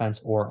all offense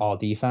or all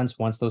defense,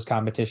 once those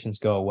competitions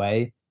go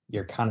away,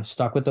 you're kind of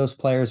stuck with those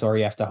players, or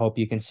you have to hope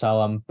you can sell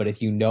them. But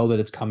if you know that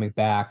it's coming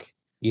back,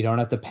 you don't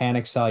have to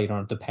panic sell. You don't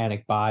have to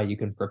panic buy. You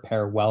can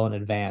prepare well in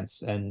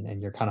advance,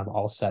 and you're kind of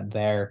all set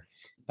there.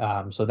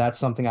 So that's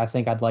something I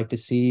think I'd like to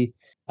see.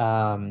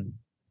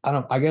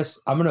 I guess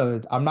I'm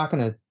not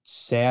going to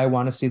say I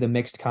want to see the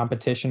mixed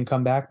competition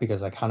come back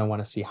because I kind of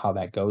want to see how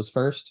that goes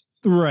first.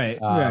 Right.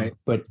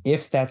 But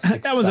if that's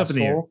successful, that one's up in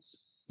the air.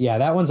 Yeah,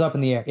 that one's up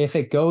in the air. If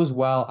it goes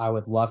well, I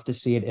would love to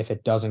see it. If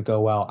it doesn't go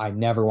well, I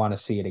never want to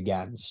see it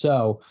again.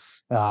 So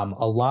a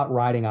lot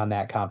riding on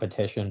that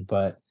competition.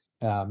 But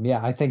yeah,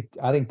 I think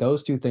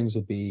those two things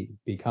would be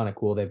kind of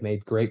cool. They've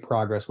made great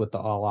progress with the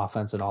all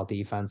offense and all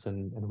defense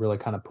and really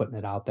kind of putting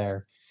it out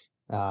there.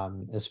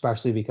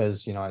 Especially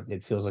because,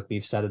 it feels like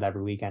we've said it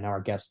every week. I know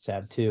our guests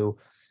have too,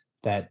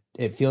 that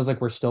it feels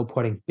like we're still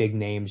putting big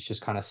names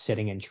just kind of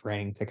sitting in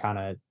training to kind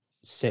of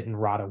sit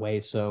and rot away.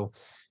 So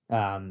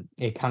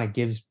it kind of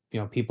gives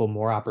people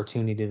more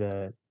opportunity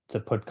to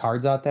put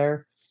cards out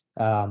there.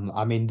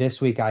 I mean, this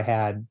week I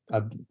had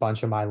a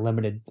bunch of my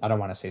limited, I don't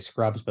want to say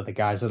scrubs, but the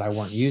guys that I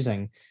weren't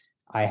using,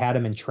 I had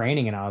them in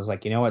training, and I was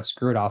like, you know what,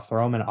 screw it, I'll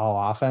throw them in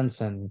all offense,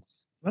 and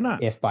why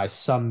not? If by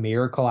some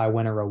miracle I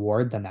win a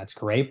reward, then that's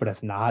great. But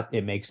if not,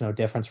 it makes no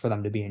difference for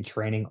them to be in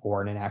training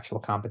or in an actual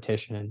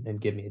competition and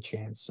give me a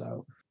chance.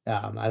 So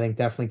I think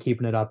definitely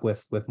keeping it up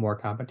with more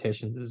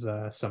competitions is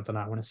something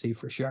I want to see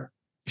for sure.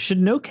 Should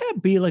no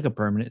cap be like a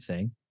permanent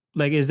thing?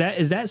 Like, is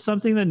that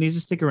something that needs to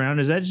stick around?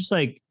 Is that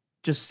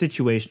just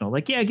situational?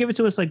 Like, yeah, give it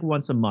to us like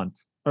once a month.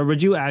 Or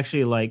would you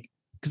actually like,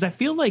 because I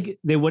feel like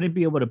they wouldn't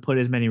be able to put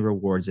as many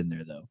rewards in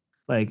there though.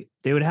 Like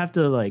they would have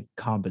to like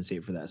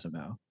compensate for that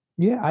somehow.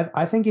 Yeah,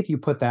 I think if you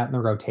put that in the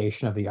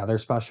rotation of the other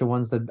special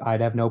ones, that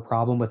I'd have no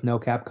problem with no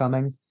cap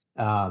coming.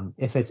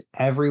 If it's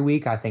every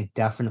week, I think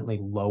definitely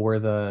lower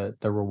the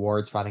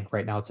rewards. So I think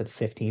right now it's at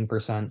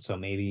 15%. So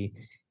maybe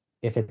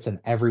if it's an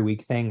every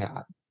week thing,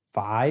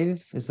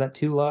 5, is that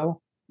too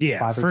low? Yeah,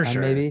 5 or for 10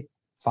 sure. maybe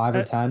 5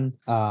 or 10.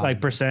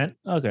 Like percent.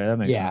 Okay, that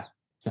makes yeah,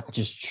 sense.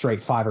 just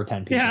straight 5 or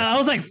 10 people. Yeah, I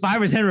was like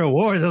 5 or 10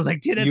 rewards. I was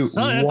like, dude, that's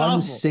one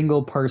awful.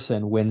 single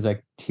person wins a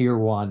tier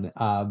 1.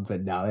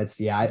 But no, it's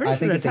I pretty sure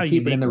think if that's how they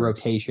keep it in the Unique works.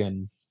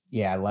 rotation,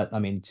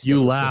 stick You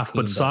with laugh,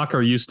 15, but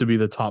soccer used to be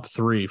the top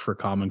 3 for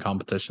common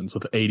competitions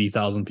with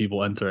 80,000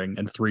 people entering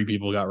and 3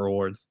 people got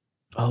rewards.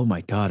 Oh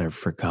my god, I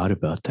forgot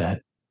about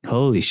that.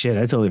 Holy shit,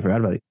 I totally forgot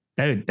about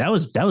it. That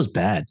was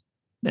bad.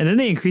 And then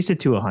they increased it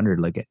to 100.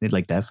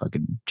 Like that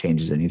fucking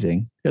changes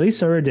anything. At least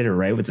Sora did it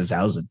right with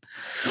 1,000.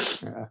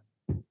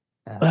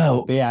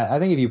 Oh. But yeah, I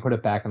think if you put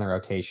it back in the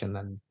rotation,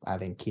 then I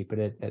think keep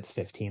it at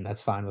 15. That's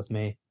fine with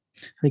me.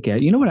 Okay,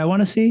 you know what I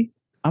want to see?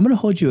 I'm gonna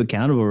hold you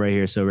accountable right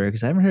here, Sober,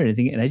 because I haven't heard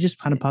anything, and I just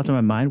kind of popped in my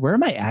mind. Where are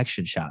my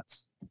action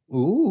shots?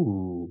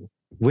 Ooh,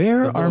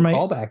 Where good are little my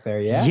callback there?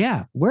 Yeah,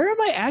 Yeah, where are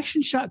my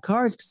action shot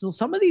cards? Because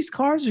some of these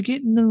cards are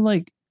getting to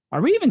like,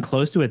 are we even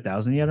close to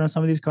 1,000 yet on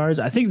some of these cards?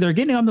 I think they're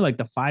getting up to like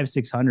the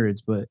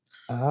 500-600s, but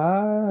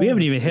we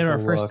haven't even hit our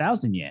first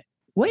 1,000 yet.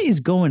 What is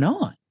going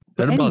on?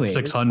 They're But about anyway,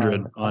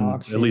 600 on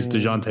at least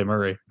DeJounte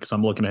Murray because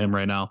I'm looking at him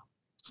right now.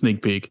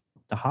 Sneak peek.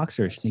 the Hawks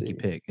are a Let's sneaky see.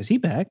 pick. Is he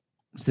back?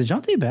 Is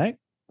DeJounte back?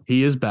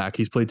 He is back.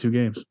 He's played 2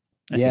 games.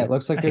 Yeah, it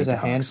looks like I there's hate a the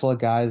Hawks. handful of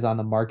guys on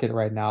the market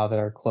right now that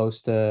are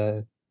close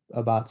to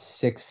about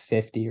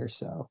 650 or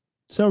so.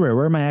 So rare.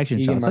 Where are my action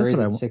Keegan shots? That's Murray's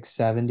what I at want.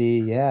 670.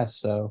 Yeah,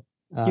 so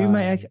Give me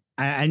my action.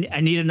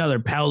 I need another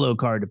Paolo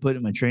card to put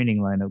in my training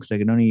lineup because I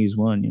can only use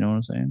one. You know what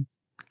I'm saying?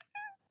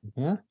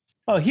 Yeah.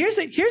 Oh, here's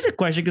a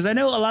question because I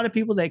know a lot of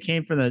people that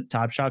came from the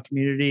Top Shot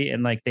community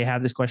and like they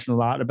have this question a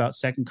lot about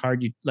second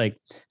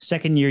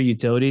year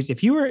utilities.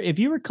 If you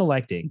were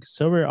collecting,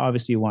 Silver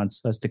obviously wants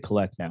us to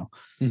collect now.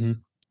 Mhm.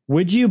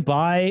 Would you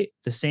buy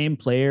the same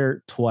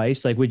player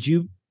twice? Like, would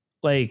you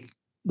like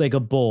a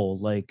Bull,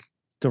 like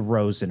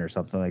DeRozan or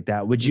something like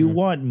that? Would you Mhm.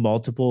 want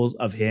multiples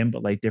of him,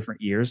 but like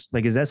different years?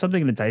 Like, is that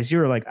something that entice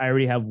you, or like I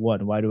already have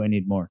one? Why do I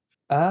need more?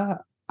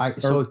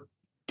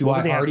 Do what I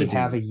would they have already to do?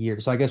 have a year?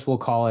 So I guess we'll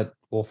call it.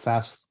 We'll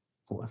fast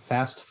forward to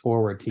Fast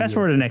year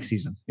forward to next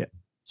season. Yeah.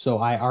 So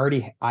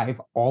I've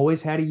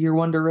always had a year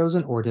 1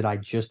 DeRozan, or did I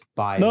just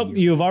buy? Nope,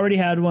 you've already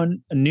had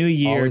one. A new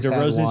year. Always had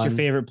DeRozan's your one.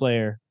 favorite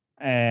player.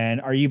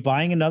 And are you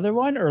buying another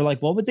one? Or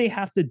like what would they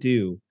have to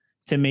do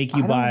to make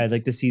you I buy don't-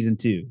 like the season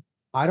 2?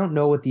 I don't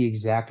know what the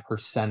exact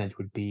percentage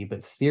would be,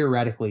 but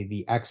theoretically,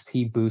 the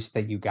XP boost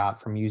that you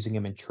got from using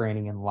him in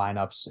training and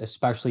lineups,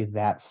 especially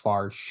that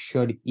far,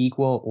 should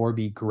equal or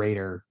be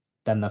greater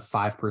than the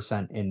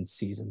 5% in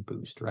season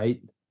boost, right?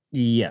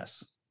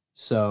 Yes.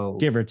 So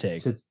Give or take.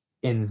 So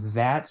in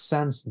that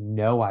sense,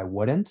 no, I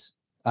wouldn't.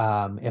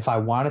 If I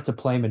wanted to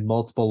play him in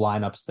multiple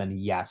lineups, then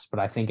yes.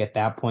 But I think at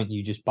that point,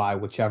 you just buy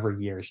whichever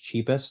year is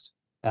cheapest.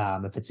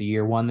 If it's a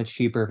year 1 that's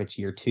cheaper, if it's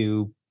year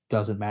 2,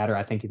 doesn't matter.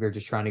 I think if you're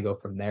just trying to go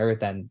from there,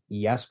 then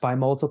yes, buy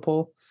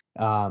multiple.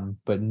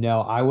 But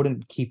no, I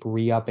wouldn't keep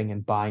re-upping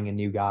and buying a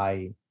new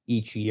guy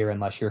each year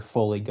unless you're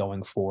fully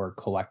going for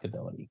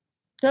collectability.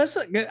 That's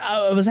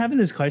I was having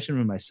this question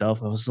with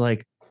myself. I was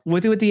like,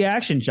 with the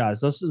action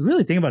shots, I was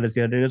really thinking about this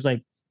the other day. It was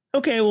like,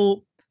 okay,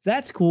 well,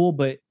 that's cool,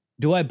 but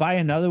do I buy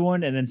another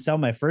one and then sell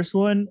my first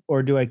one,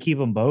 or do I keep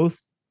them both?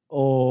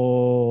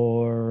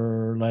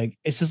 Or like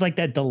it's just like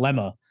that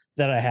dilemma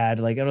that I had.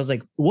 Like I was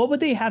like, what would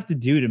they have to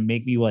do to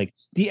make me like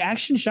the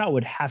action shot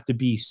would have to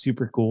be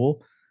super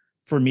cool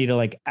for me to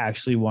like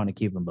actually want to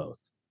keep them both.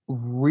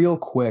 Real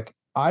quick,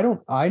 I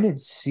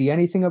didn't see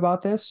anything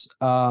about this.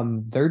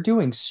 They're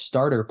doing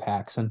starter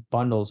packs and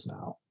bundles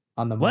now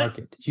on the What?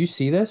 market. Did you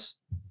see this?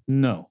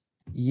 No.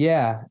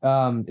 Yeah.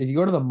 If you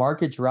go to the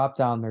market drop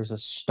down, there's a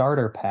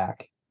starter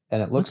pack,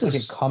 and it looks What's like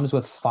this? it comes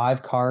with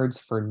 5 cards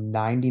for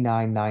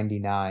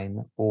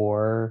 $99.99,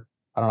 or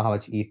I don't know how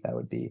much ETH that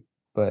would be,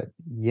 but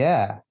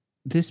yeah,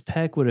 This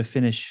pack would have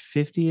finished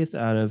 50th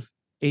out of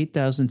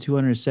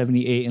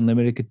 8,278 in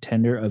limited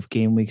contender of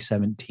game week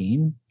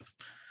 17.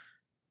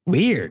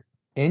 Weird.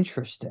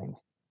 interesting.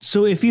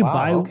 So if you Wow,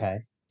 buy, okay,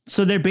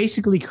 so they're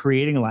basically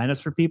creating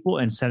lineups for people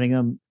and setting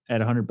them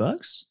at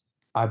 $100.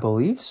 I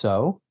believe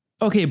so.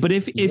 Okay, but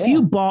if Yeah.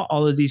 you bought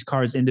all of these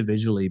cards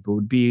individually, but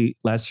would be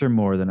less or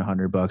more than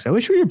 $100. I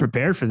wish we were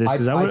prepared for this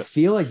because I I would.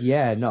 feel like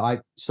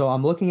so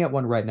I'm looking at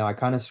one right now. I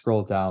kind of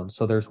scrolled down.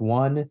 So there's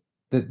one.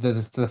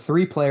 The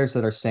 3 players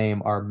that are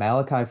same are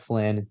Malachi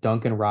Flynn,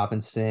 Duncan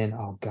Robinson.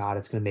 Oh God,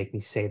 it's gonna make me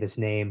say this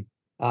name.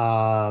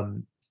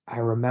 I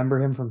remember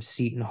him from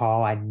Seton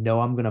Hall. I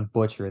know I'm gonna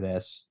butcher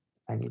this.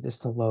 I need this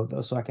to load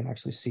though, so I can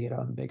actually see it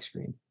on the big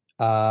screen.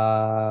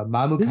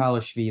 Mamu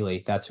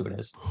Kalashvili, that's who it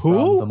is. Who?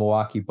 From the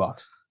Milwaukee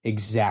Bucks.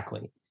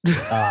 Exactly.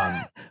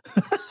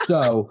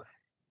 So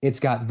it's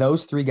got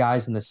those three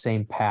guys in the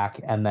same pack,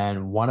 and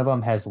then one of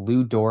them has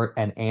Lou Dort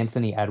and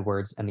Anthony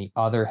Edwards, and the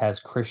other has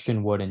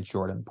Christian Wood and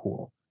Jordan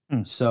Poole.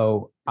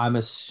 So I'm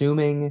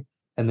assuming,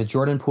 and the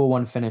Jordan Poole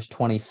one finished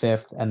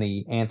 25th, and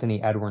the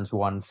Anthony Edwards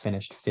one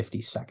finished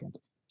 52nd.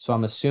 So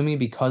I'm assuming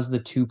because the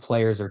two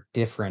players are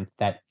different,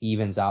 that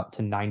evens out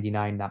to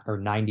 $99 or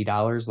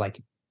 $90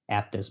 like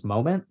at this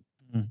moment.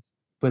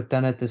 But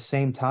then at the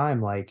same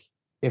time, like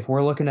if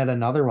we're looking at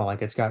another one,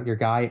 like it's got your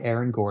guy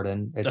Aaron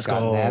Gordon, it's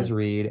got Naz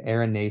Reid,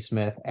 Aaron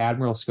Naismith,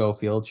 Admiral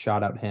Schofield,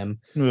 shout out him.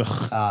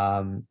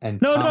 Ugh.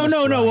 And No, Thomas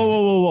Bryant.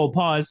 whoa,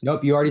 pause.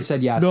 Nope, you already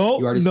said yes. No,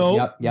 you already no,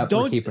 said yep,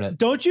 we're keeping it.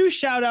 Don't you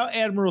shout out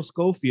Admiral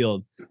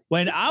Schofield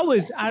when I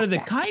was out of the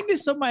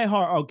kindness of my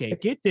heart. Okay,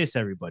 get this,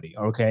 everybody.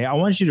 Okay, I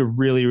want you to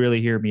really,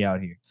 really hear me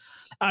out here.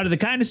 Out of the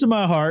kindness of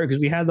my heart, because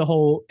we had the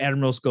whole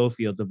Admiral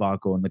Schofield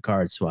debacle in the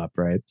card swap,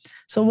 right?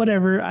 So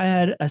whatever, I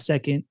had a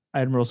second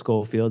Admiral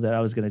Schofield that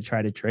I was going to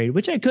try to trade,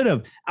 which I could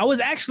have. I was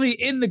actually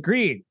in the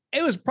green.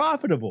 It was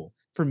profitable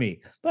for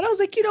me. But I was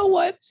like, you know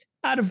what?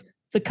 Out of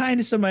the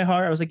kindness of my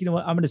heart, I was like, you know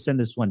what? I'm going to send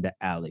this one to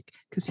Alec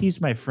because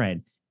he's my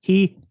friend.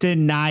 He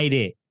denied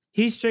it.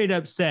 He straight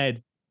up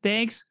said,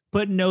 thanks,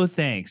 but no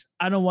thanks.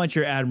 I don't want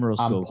your Admiral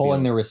Schofield. I'm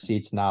pulling the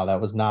receipts now.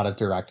 That was not a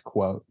direct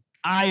quote.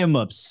 I am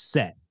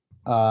upset.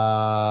 Hold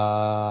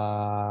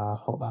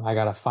on, I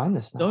gotta find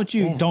this now.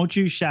 Don't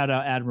you shout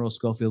out Admiral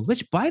Schofield,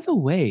 which by the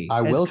way, I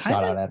will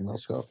shout out Admiral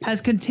Schofield.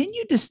 Has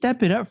continued to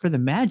step it up for the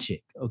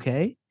Magic.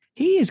 Okay.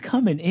 He is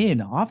coming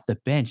in off the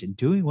bench and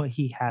doing what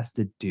he has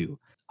to do.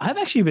 I've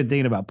actually been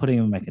thinking about putting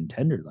him in my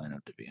contender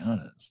lineup, to be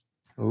honest.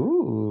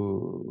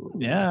 Ooh.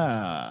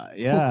 Yeah.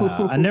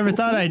 I never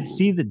thought I'd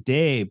see the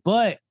day,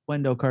 but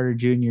Wendell Carter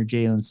Jr.,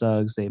 Jalen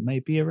Suggs, they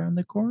might be around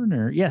the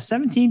corner. Yeah,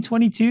 17,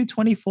 22,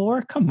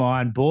 24. Come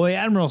on, boy.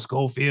 Admiral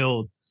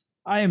Schofield.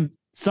 I am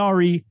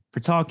sorry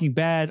for talking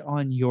bad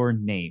on your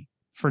name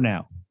for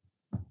now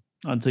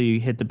until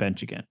you hit the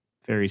bench again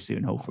very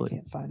soon, hopefully. I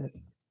can't find it.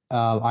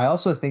 I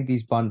also think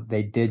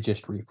they did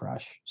just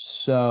refresh.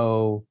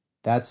 So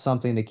that's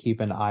something to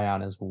keep an eye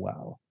on as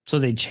well. So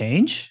they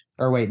change?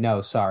 Or wait,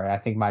 no, sorry. I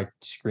think my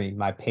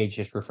page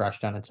just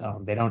refreshed on its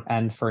own. They don't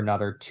end for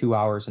another 2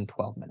 hours and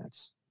 12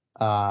 minutes.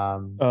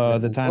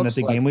 The time at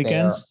the game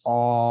weekends?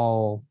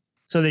 All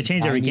so they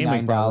change every game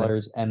week,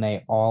 $99, and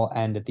they all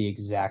end at the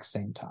exact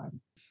same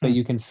time. But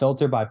you can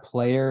filter by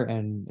player,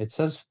 and it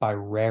says by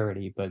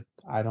rarity, but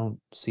I don't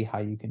see how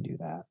you can do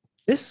that.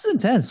 This is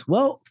intense.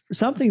 Well,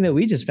 something that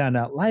we just found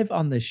out live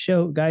on the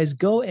show, guys,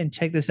 go and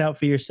check this out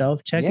for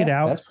yourself. Check it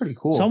out. That's pretty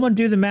cool. Someone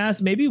do the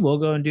math. Maybe we'll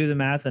go and do the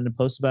math and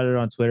post about it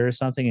on Twitter or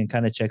something and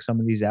kind of check some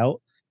of these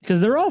out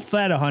because they're all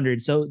flat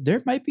 100. So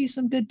there might be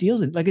some good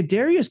deals like a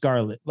Darius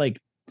Garland. Like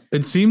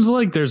it seems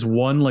like there's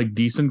one like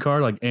decent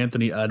card, like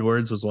Anthony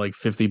Edwards was like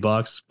 $50,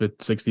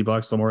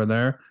 $60 somewhere in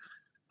there.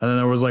 And then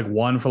there was like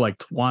one for like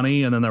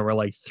 20, and then there were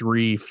like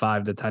 3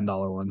 $5 to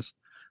 $10 ones.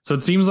 So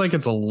it seems like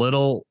it's a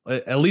little,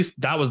 at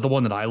least that was the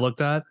one that I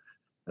looked at.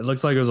 It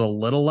looks like it was a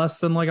little less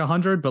than like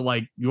 100, but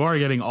like you are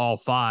getting all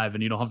 5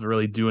 and you don't have to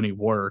really do any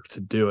work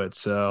to do it.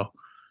 So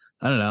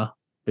I don't know,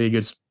 maybe a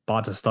good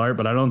spot to start,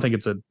 but I don't think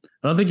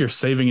you're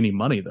saving any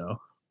money though.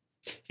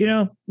 You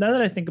know, now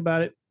that I think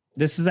about it,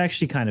 this is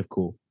actually kind of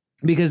cool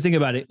because think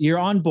about it. You're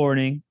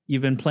onboarding,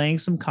 you've been playing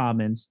some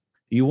commons,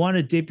 you want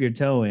to dip your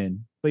toe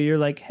in, but you're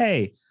like,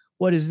 hey,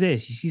 what is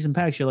this? You see some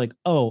packs, you're like,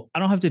 oh, I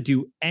don't have to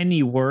do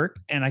any work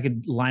and I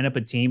could line up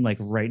a team like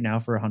right now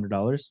for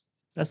 $100.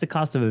 That's the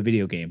cost of a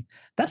video game.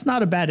 That's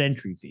not a bad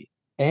entry fee.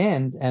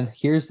 And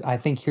here's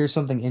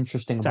something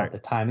interesting about the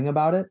timing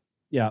about it.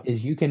 Yeah.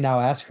 Is you can now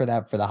ask for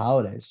that for the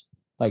holidays.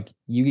 Like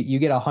you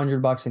get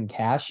 $100 in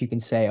cash. You can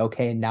say,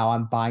 okay, now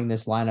I'm buying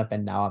this lineup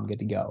and now I'm good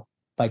to go.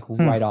 Like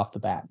right off the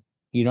bat.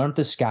 You don't have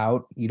to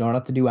scout. You don't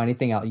have to do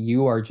anything else.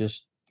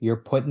 You're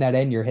putting that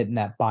in, you're hitting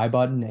that buy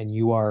button and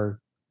you are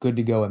good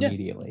to go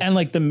immediately. And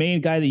like the main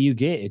guy that you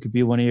get, it could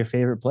be one of your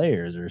favorite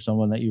players or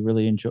someone that you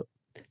really enjoy.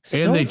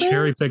 And they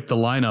cherry picked the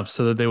lineup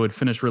so that they would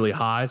finish really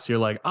high. So you're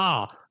like,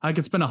 I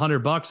could spend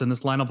 $100 and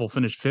this lineup will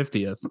finish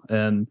 50th,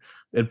 and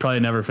it'd probably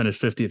never finish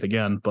 50th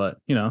again. But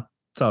you know,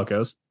 that's how it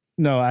goes.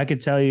 No, I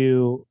could tell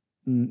you.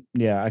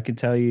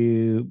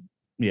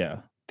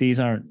 These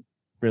aren't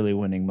really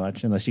winning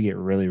much unless you get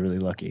really, really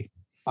lucky.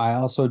 I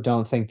also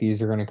don't think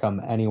these are going to come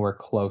anywhere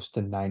close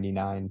to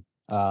 99.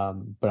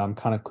 But I'm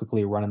kind of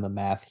quickly running the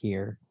math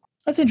here.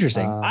 That's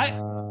interesting.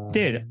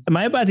 Am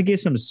I about to get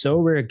some So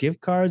Rare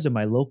gift cards at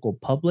my local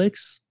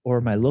Publix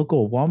or my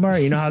local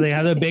Walmart? You know how they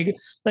have the big,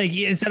 like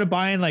instead of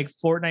buying like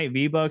Fortnite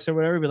V-Bucks or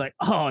whatever, be like,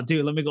 oh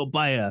dude, let me go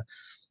buy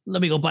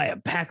a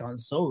pack on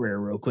So Rare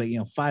real quick. You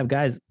know, 5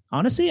 guys.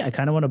 Honestly, I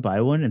kind of want to buy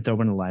one and throw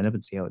one in the lineup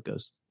and see how it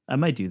goes. I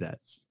might do that.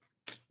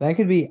 That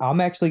could be. I'm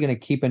actually going to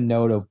keep a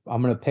note of.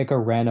 I'm going to pick a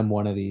random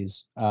one of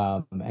these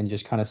and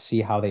just kind of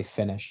see how they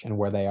finish and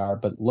where they are.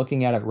 But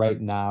looking at it right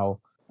now,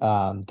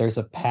 there's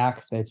a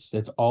pack that's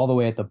all the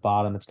way at the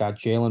bottom. It's got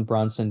Jalen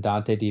Brunson,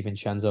 Dante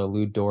DiVincenzo,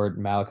 Lou Dort,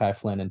 Malachi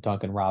Flynn, and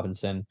Duncan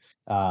Robinson.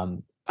 I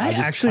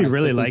actually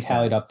really like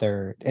tallied up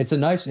there. It's a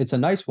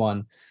nice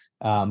one.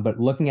 But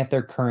looking at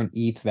their current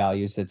ETH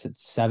values, it's at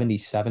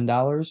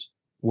 $77,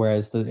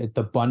 whereas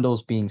the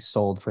bundle's being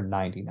sold for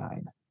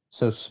 99.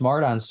 So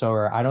smart on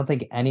Sora. I don't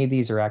think any of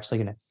these are actually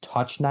going to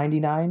touch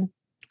 99.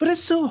 But it's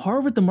so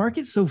hard with the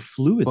market so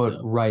fluid. But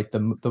though. right,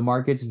 the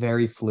market's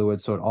very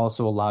fluid, so it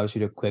also allows you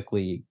to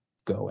quickly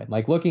go in.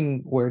 Like looking,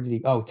 where did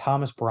he? Oh,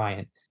 Thomas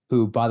Bryant,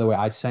 who, by the way,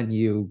 I sent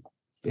you.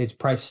 Its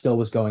price still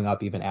was going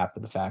up even after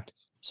the fact.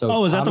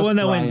 So is that the Thomas one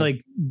that Bryant, went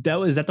like that?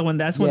 Was that the one?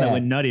 That's the one that Yeah.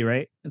 went nutty,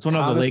 right? It's one of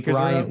the Thomas Lakers.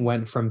 Bryant Right?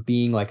 went from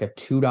being like a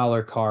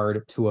 $2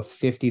 card to a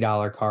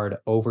 $50 card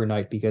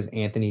overnight because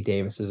Anthony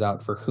Davis is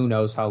out for who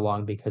knows how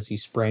long because he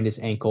sprained his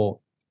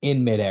ankle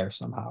in midair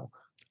somehow.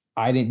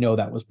 I didn't know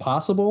that was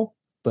possible,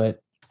 but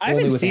I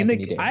only haven't with seen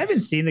Anthony Davis. I haven't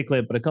seen the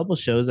clip, but a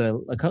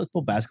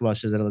couple basketball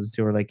shows that I listened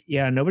to were like,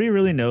 yeah, nobody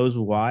really knows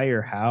why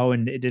or how,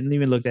 and it didn't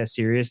even look that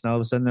serious. And all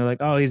of a sudden, they're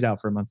like, oh, he's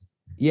out for a month.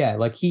 Yeah,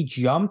 like he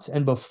jumped,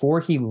 and before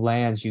he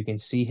lands, you can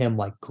see him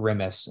like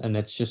grimace, and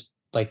it's just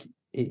like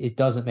it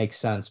doesn't make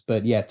sense.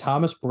 But yeah,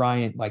 Thomas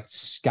Bryant like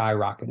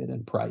skyrocketed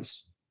in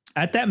price.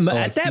 At that So,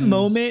 like, he's-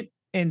 moment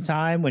in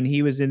time when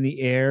he was in the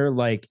air,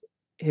 like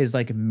his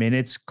like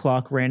minutes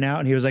clock ran out,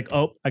 and he was like,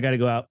 oh, I got to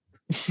go out.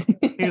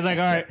 He was like,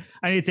 all right,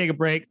 I need to take a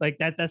break. Like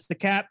that's the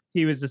cap.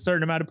 He was a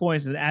certain amount of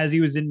points, and as he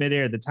was in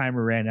midair, the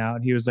timer ran out,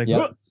 and he was like,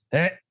 Yep.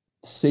 "Huh,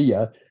 See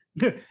ya.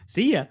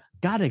 see ya,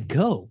 gotta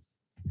go."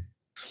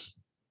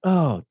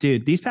 Oh,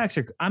 dude, these packs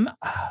are. I'm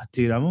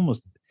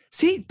almost.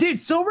 See, dude,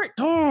 silver.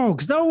 Oh,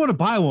 because I want to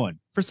buy one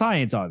for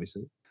science,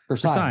 obviously. For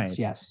science. science,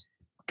 yes.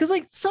 Because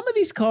like some of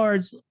these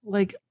cards,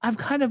 like I've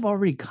kind of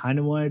already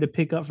wanted to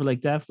pick up for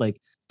like Def,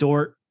 like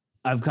Dort.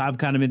 I've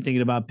kind of been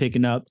thinking about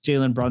picking up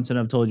Jalen Brunson.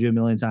 I've told you a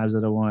million times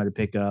that I wanted to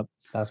pick up.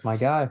 That's my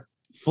guy.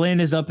 Flynn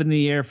is up in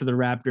the air for the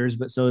Raptors,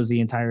 but so is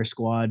the entire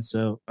squad.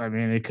 So I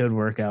mean, it could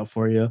work out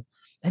for you.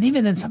 And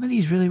even then, some of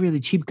these really, really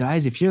cheap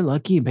guys, if you're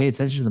lucky and pay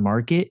attention to the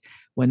market,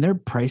 when their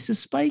prices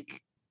spike,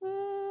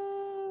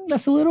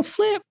 that's a little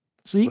flip.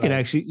 So you could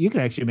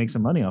actually make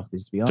some money off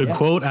these. To be honest, To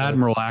quote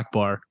Admiral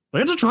Akbar,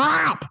 it's a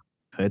trap.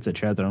 it's a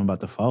trap that I'm about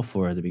to fall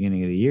for at the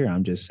beginning of the year.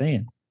 I'm just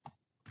saying.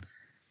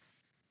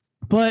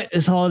 But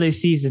this holiday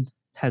season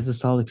has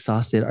us all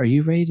exhausted. Are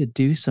you ready to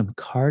do some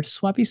card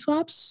swappy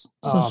swaps?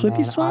 Some swippy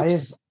Man,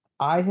 swaps?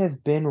 I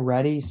have been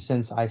ready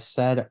since I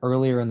said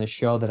earlier in the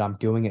show that I'm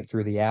doing it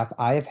through the app.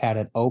 I have had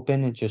it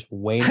open and just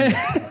waiting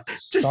to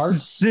Just start.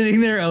 sitting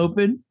there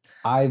open.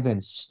 I've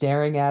been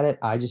staring at it.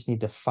 I just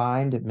need to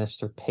find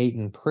Mr.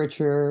 Peyton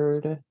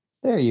Pritchard.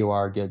 There you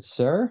are, good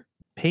sir.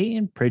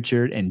 Peyton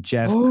Pritchard and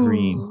Jeff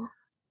Green.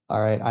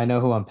 All right, I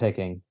know who I'm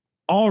picking.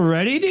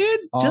 Already, dude?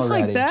 Just like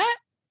Already. that?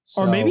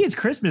 Or So- maybe it's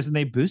Christmas and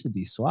they boosted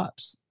these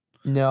swaps.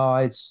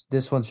 No,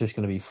 this one's just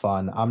going to be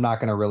fun. I'm not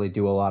going to really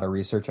do a lot of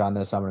research on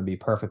this. I'm going to be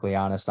perfectly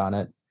honest on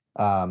it.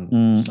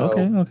 So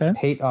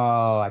Okay.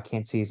 I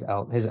can't see his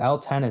L. His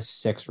L10 is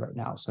 6 right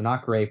now, so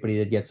not great, but he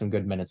did get some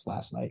good minutes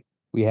last night.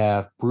 We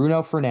have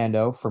Bruno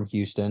Fernando from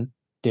Houston,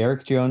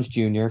 Derek Jones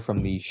Jr.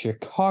 from the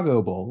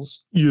Chicago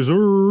Bulls, Yes,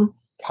 sir.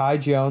 Kai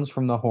Jones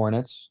from the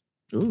Hornets,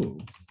 Ooh.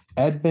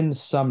 Edmund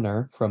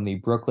Sumner from the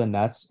Brooklyn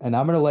Nets, and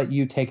I'm going to let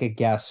you take a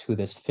guess who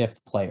this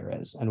 5th player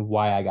is and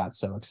why I got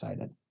so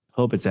excited.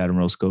 Hope it's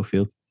Admiral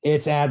Schofield.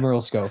 It's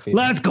Admiral Schofield.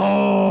 Let's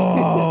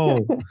go.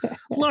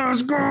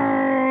 Let's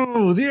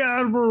go. The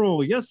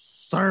Admiral. Yes,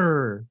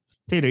 sir.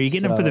 Dude, are you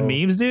getting him for the So-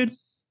 memes, dude?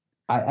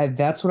 I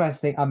that's what I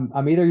think.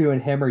 I'm either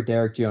doing him or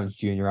Derek Jones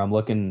Jr. I'm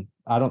looking.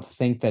 I don't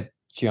think that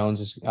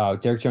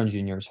Derek Jones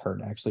Jr. is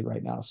hurt actually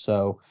right now.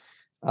 So,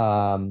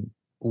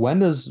 when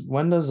does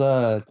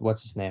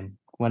what's his name,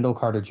 Wendell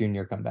Carter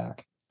Jr. come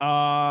back?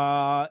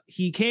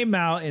 He came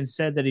out and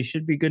said that he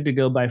should be good to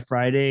go by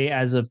Friday.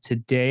 As of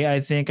today, I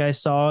think I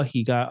saw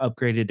he got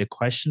upgraded to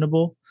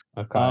questionable.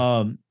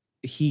 Okay.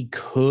 He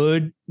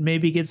could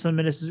maybe get some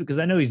minutes because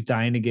I know he's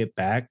dying to get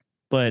back,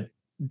 but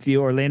the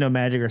Orlando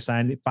Magic are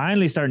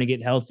finally starting to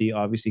get healthy.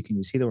 Obviously, can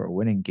you see that we're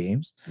winning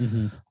games?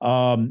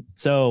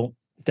 So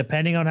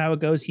depending on how it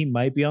goes, he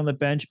might be on the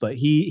bench, but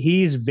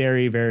he's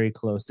very, very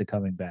close to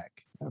coming back.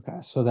 Okay.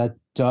 So that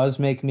does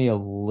make me a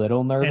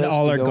little nervous. And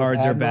all to our go with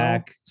guards are Admiral.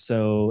 back,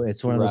 so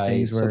it's one of those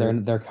things So where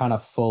they're kind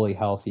of fully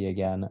healthy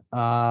again.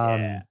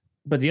 yeah.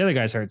 But the other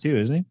guy's hurt too,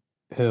 isn't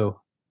he? Who?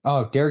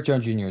 Oh, Derek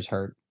Jones Jr. is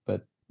hurt,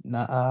 but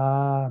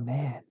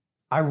man,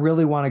 I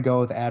really want to go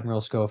with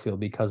Admiral Schofield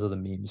because of the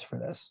memes for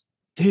this.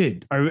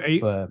 Dude, are you?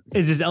 But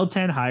Is his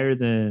L10 higher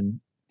than?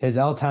 his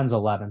L10's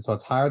 11, so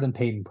it's higher than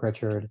Peyton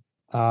Pritchard.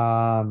 Wait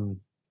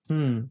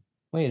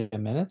a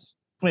minute.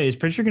 Wait, is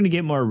Pritchard going to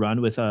get more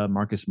run with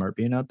Marcus Smart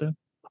being out there?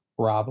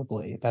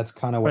 Probably. That's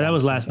kind of Or what that I'm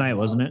was last thinking night, about.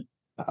 wasn't it?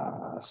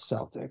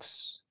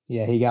 Celtics.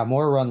 Yeah, he got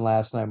more run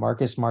last night.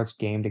 Marcus Smart's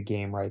game to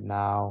game right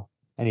now,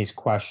 and he's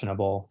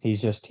questionable.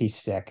 He's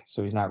sick,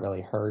 so he's not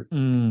really hurt.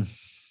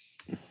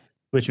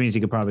 Which means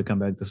he could probably come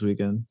back this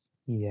weekend.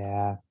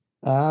 Yeah.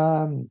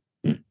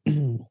 You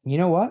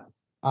know what?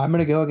 I'm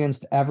gonna go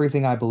against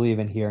everything I believe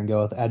in here and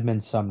go with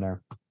Edmund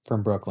Sumner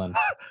from Brooklyn.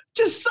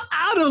 Just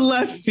out of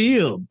left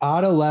field.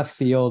 Out of left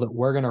field,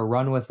 we're gonna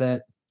run with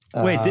it.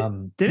 Wait,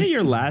 didn't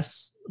your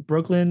last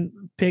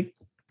Brooklyn pick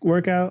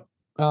work out?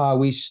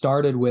 We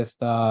started with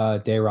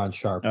Dayron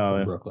Sharp Oh, from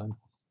yeah. Brooklyn.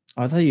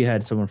 I thought you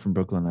had someone from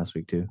Brooklyn last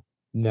week too,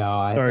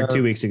 No, or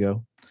 2 weeks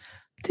ago.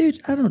 Dude,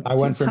 I don't. I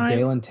went from time-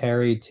 Dalen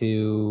Terry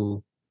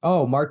to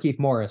Markieff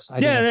Morris. I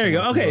didn't Yeah, have there you go.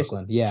 someone from Okay,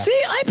 Brooklyn. Yeah,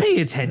 See, I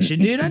pay attention,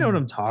 dude. I know what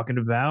I'm talking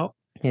about,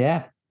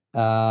 yeah.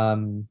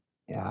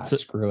 Yeah. So-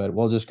 Screw it.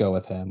 We'll just go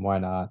with him. Why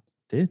not?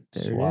 dude.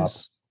 There Swap. it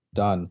is.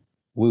 Done.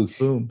 Whoosh.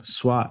 Boom,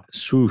 swat,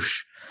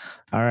 swoosh.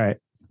 All right,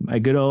 my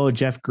good old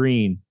Jeff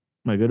Green,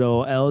 my good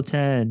old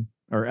L10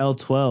 or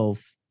L12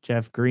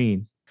 Jeff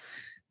Green.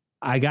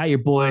 I got your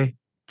boy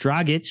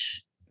Dragic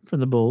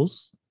from the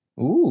Bulls.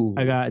 Ooh.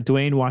 I got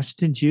Dwayne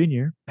Washington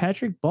Jr.,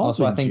 Patrick Baldwin.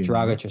 Also, I think Jr.,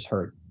 Dragic is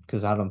hurt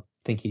because I don't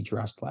think he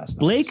dressed last night.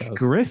 Blake so-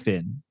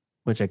 Griffin,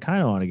 which I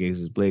kind of want to get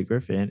is Blake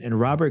Griffin, and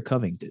Robert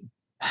Covington.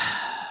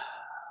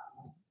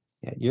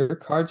 Yeah, your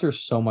cards are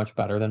so much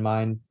better than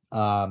mine.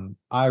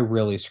 I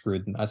really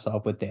screwed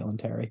myself with Dalen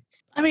Terry.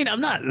 I mean,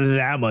 I'm not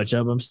that much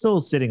up. I'm still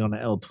sitting on the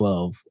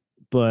L12,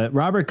 but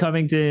Robert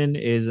Covington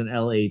is an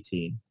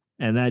L18.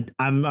 And that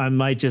I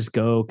might just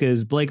go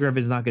because Blake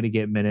Griffin's not going to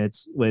get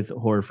minutes with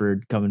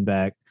Horford coming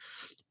back.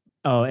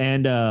 Oh,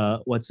 and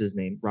what's his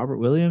name? Robert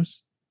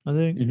Williams, I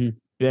think. Mhm.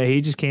 Yeah,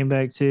 he just came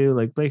back too.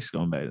 Like Blake's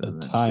going back to The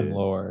Nets, Time dude.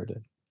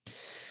 Lord.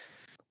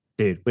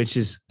 Dude, which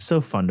is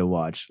so fun to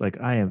watch. Like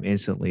I am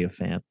instantly a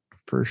fan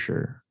for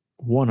sure,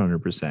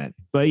 100%.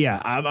 But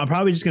yeah, I'm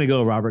probably just gonna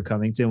go Robert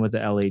Covington with the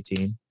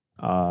L18,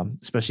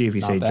 especially if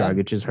you Not say bad.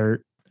 Dragic is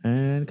hurt,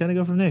 and kind of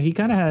go from there.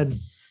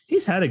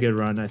 He's had a good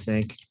run, I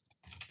think.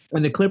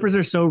 And the Clippers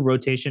are so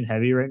rotation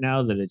heavy right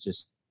now that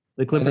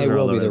the Clippers And they are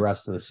will all be over. the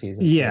rest of the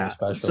season. Yeah.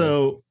 especially.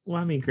 So,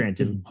 well, I mean,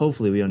 granted,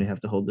 hopefully we only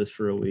have to hold this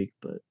for a week,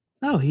 but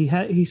no,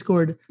 he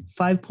scored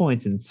 5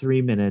 points in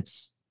 3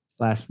 minutes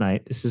last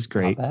night. This is Not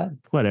great. bad.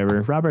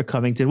 Whatever. Robert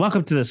Covington,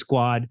 welcome to the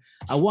squad.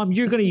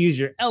 You're going to use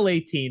your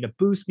L18 to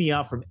boost me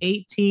out from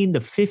 18 to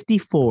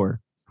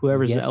 54.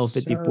 Whoever's Yes,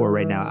 the L54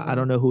 right now. I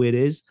don't know who it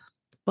is,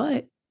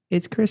 but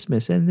it's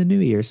Christmas and the New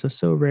Year,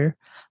 so rare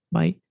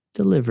might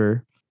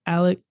deliver.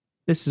 Alec,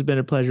 this has been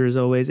a pleasure as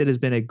always. It has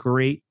been a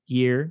great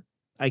year.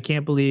 I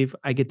can't believe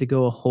I get to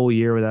go a whole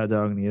year without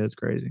dogging you. That's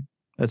crazy.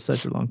 That's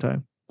such a long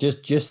time.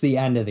 Just the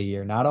end of the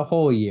year, not a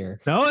whole year.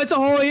 No, it's a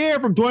whole year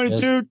from 22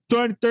 to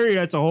 23.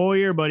 That's a whole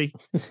year, buddy.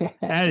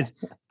 That is,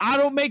 I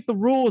don't make the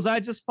rules. I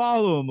just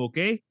follow them.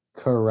 Okay.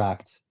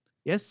 Correct.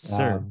 Yes,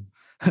 sir.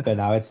 But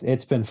now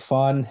it's been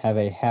fun. Have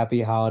a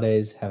happy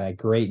holidays. Have a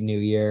great new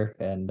year,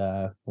 and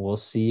we'll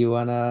see you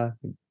on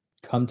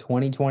come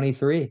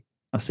 2023.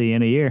 I'll see you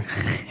in a year.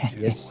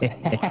 Yes.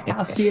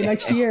 I'll see you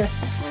next year.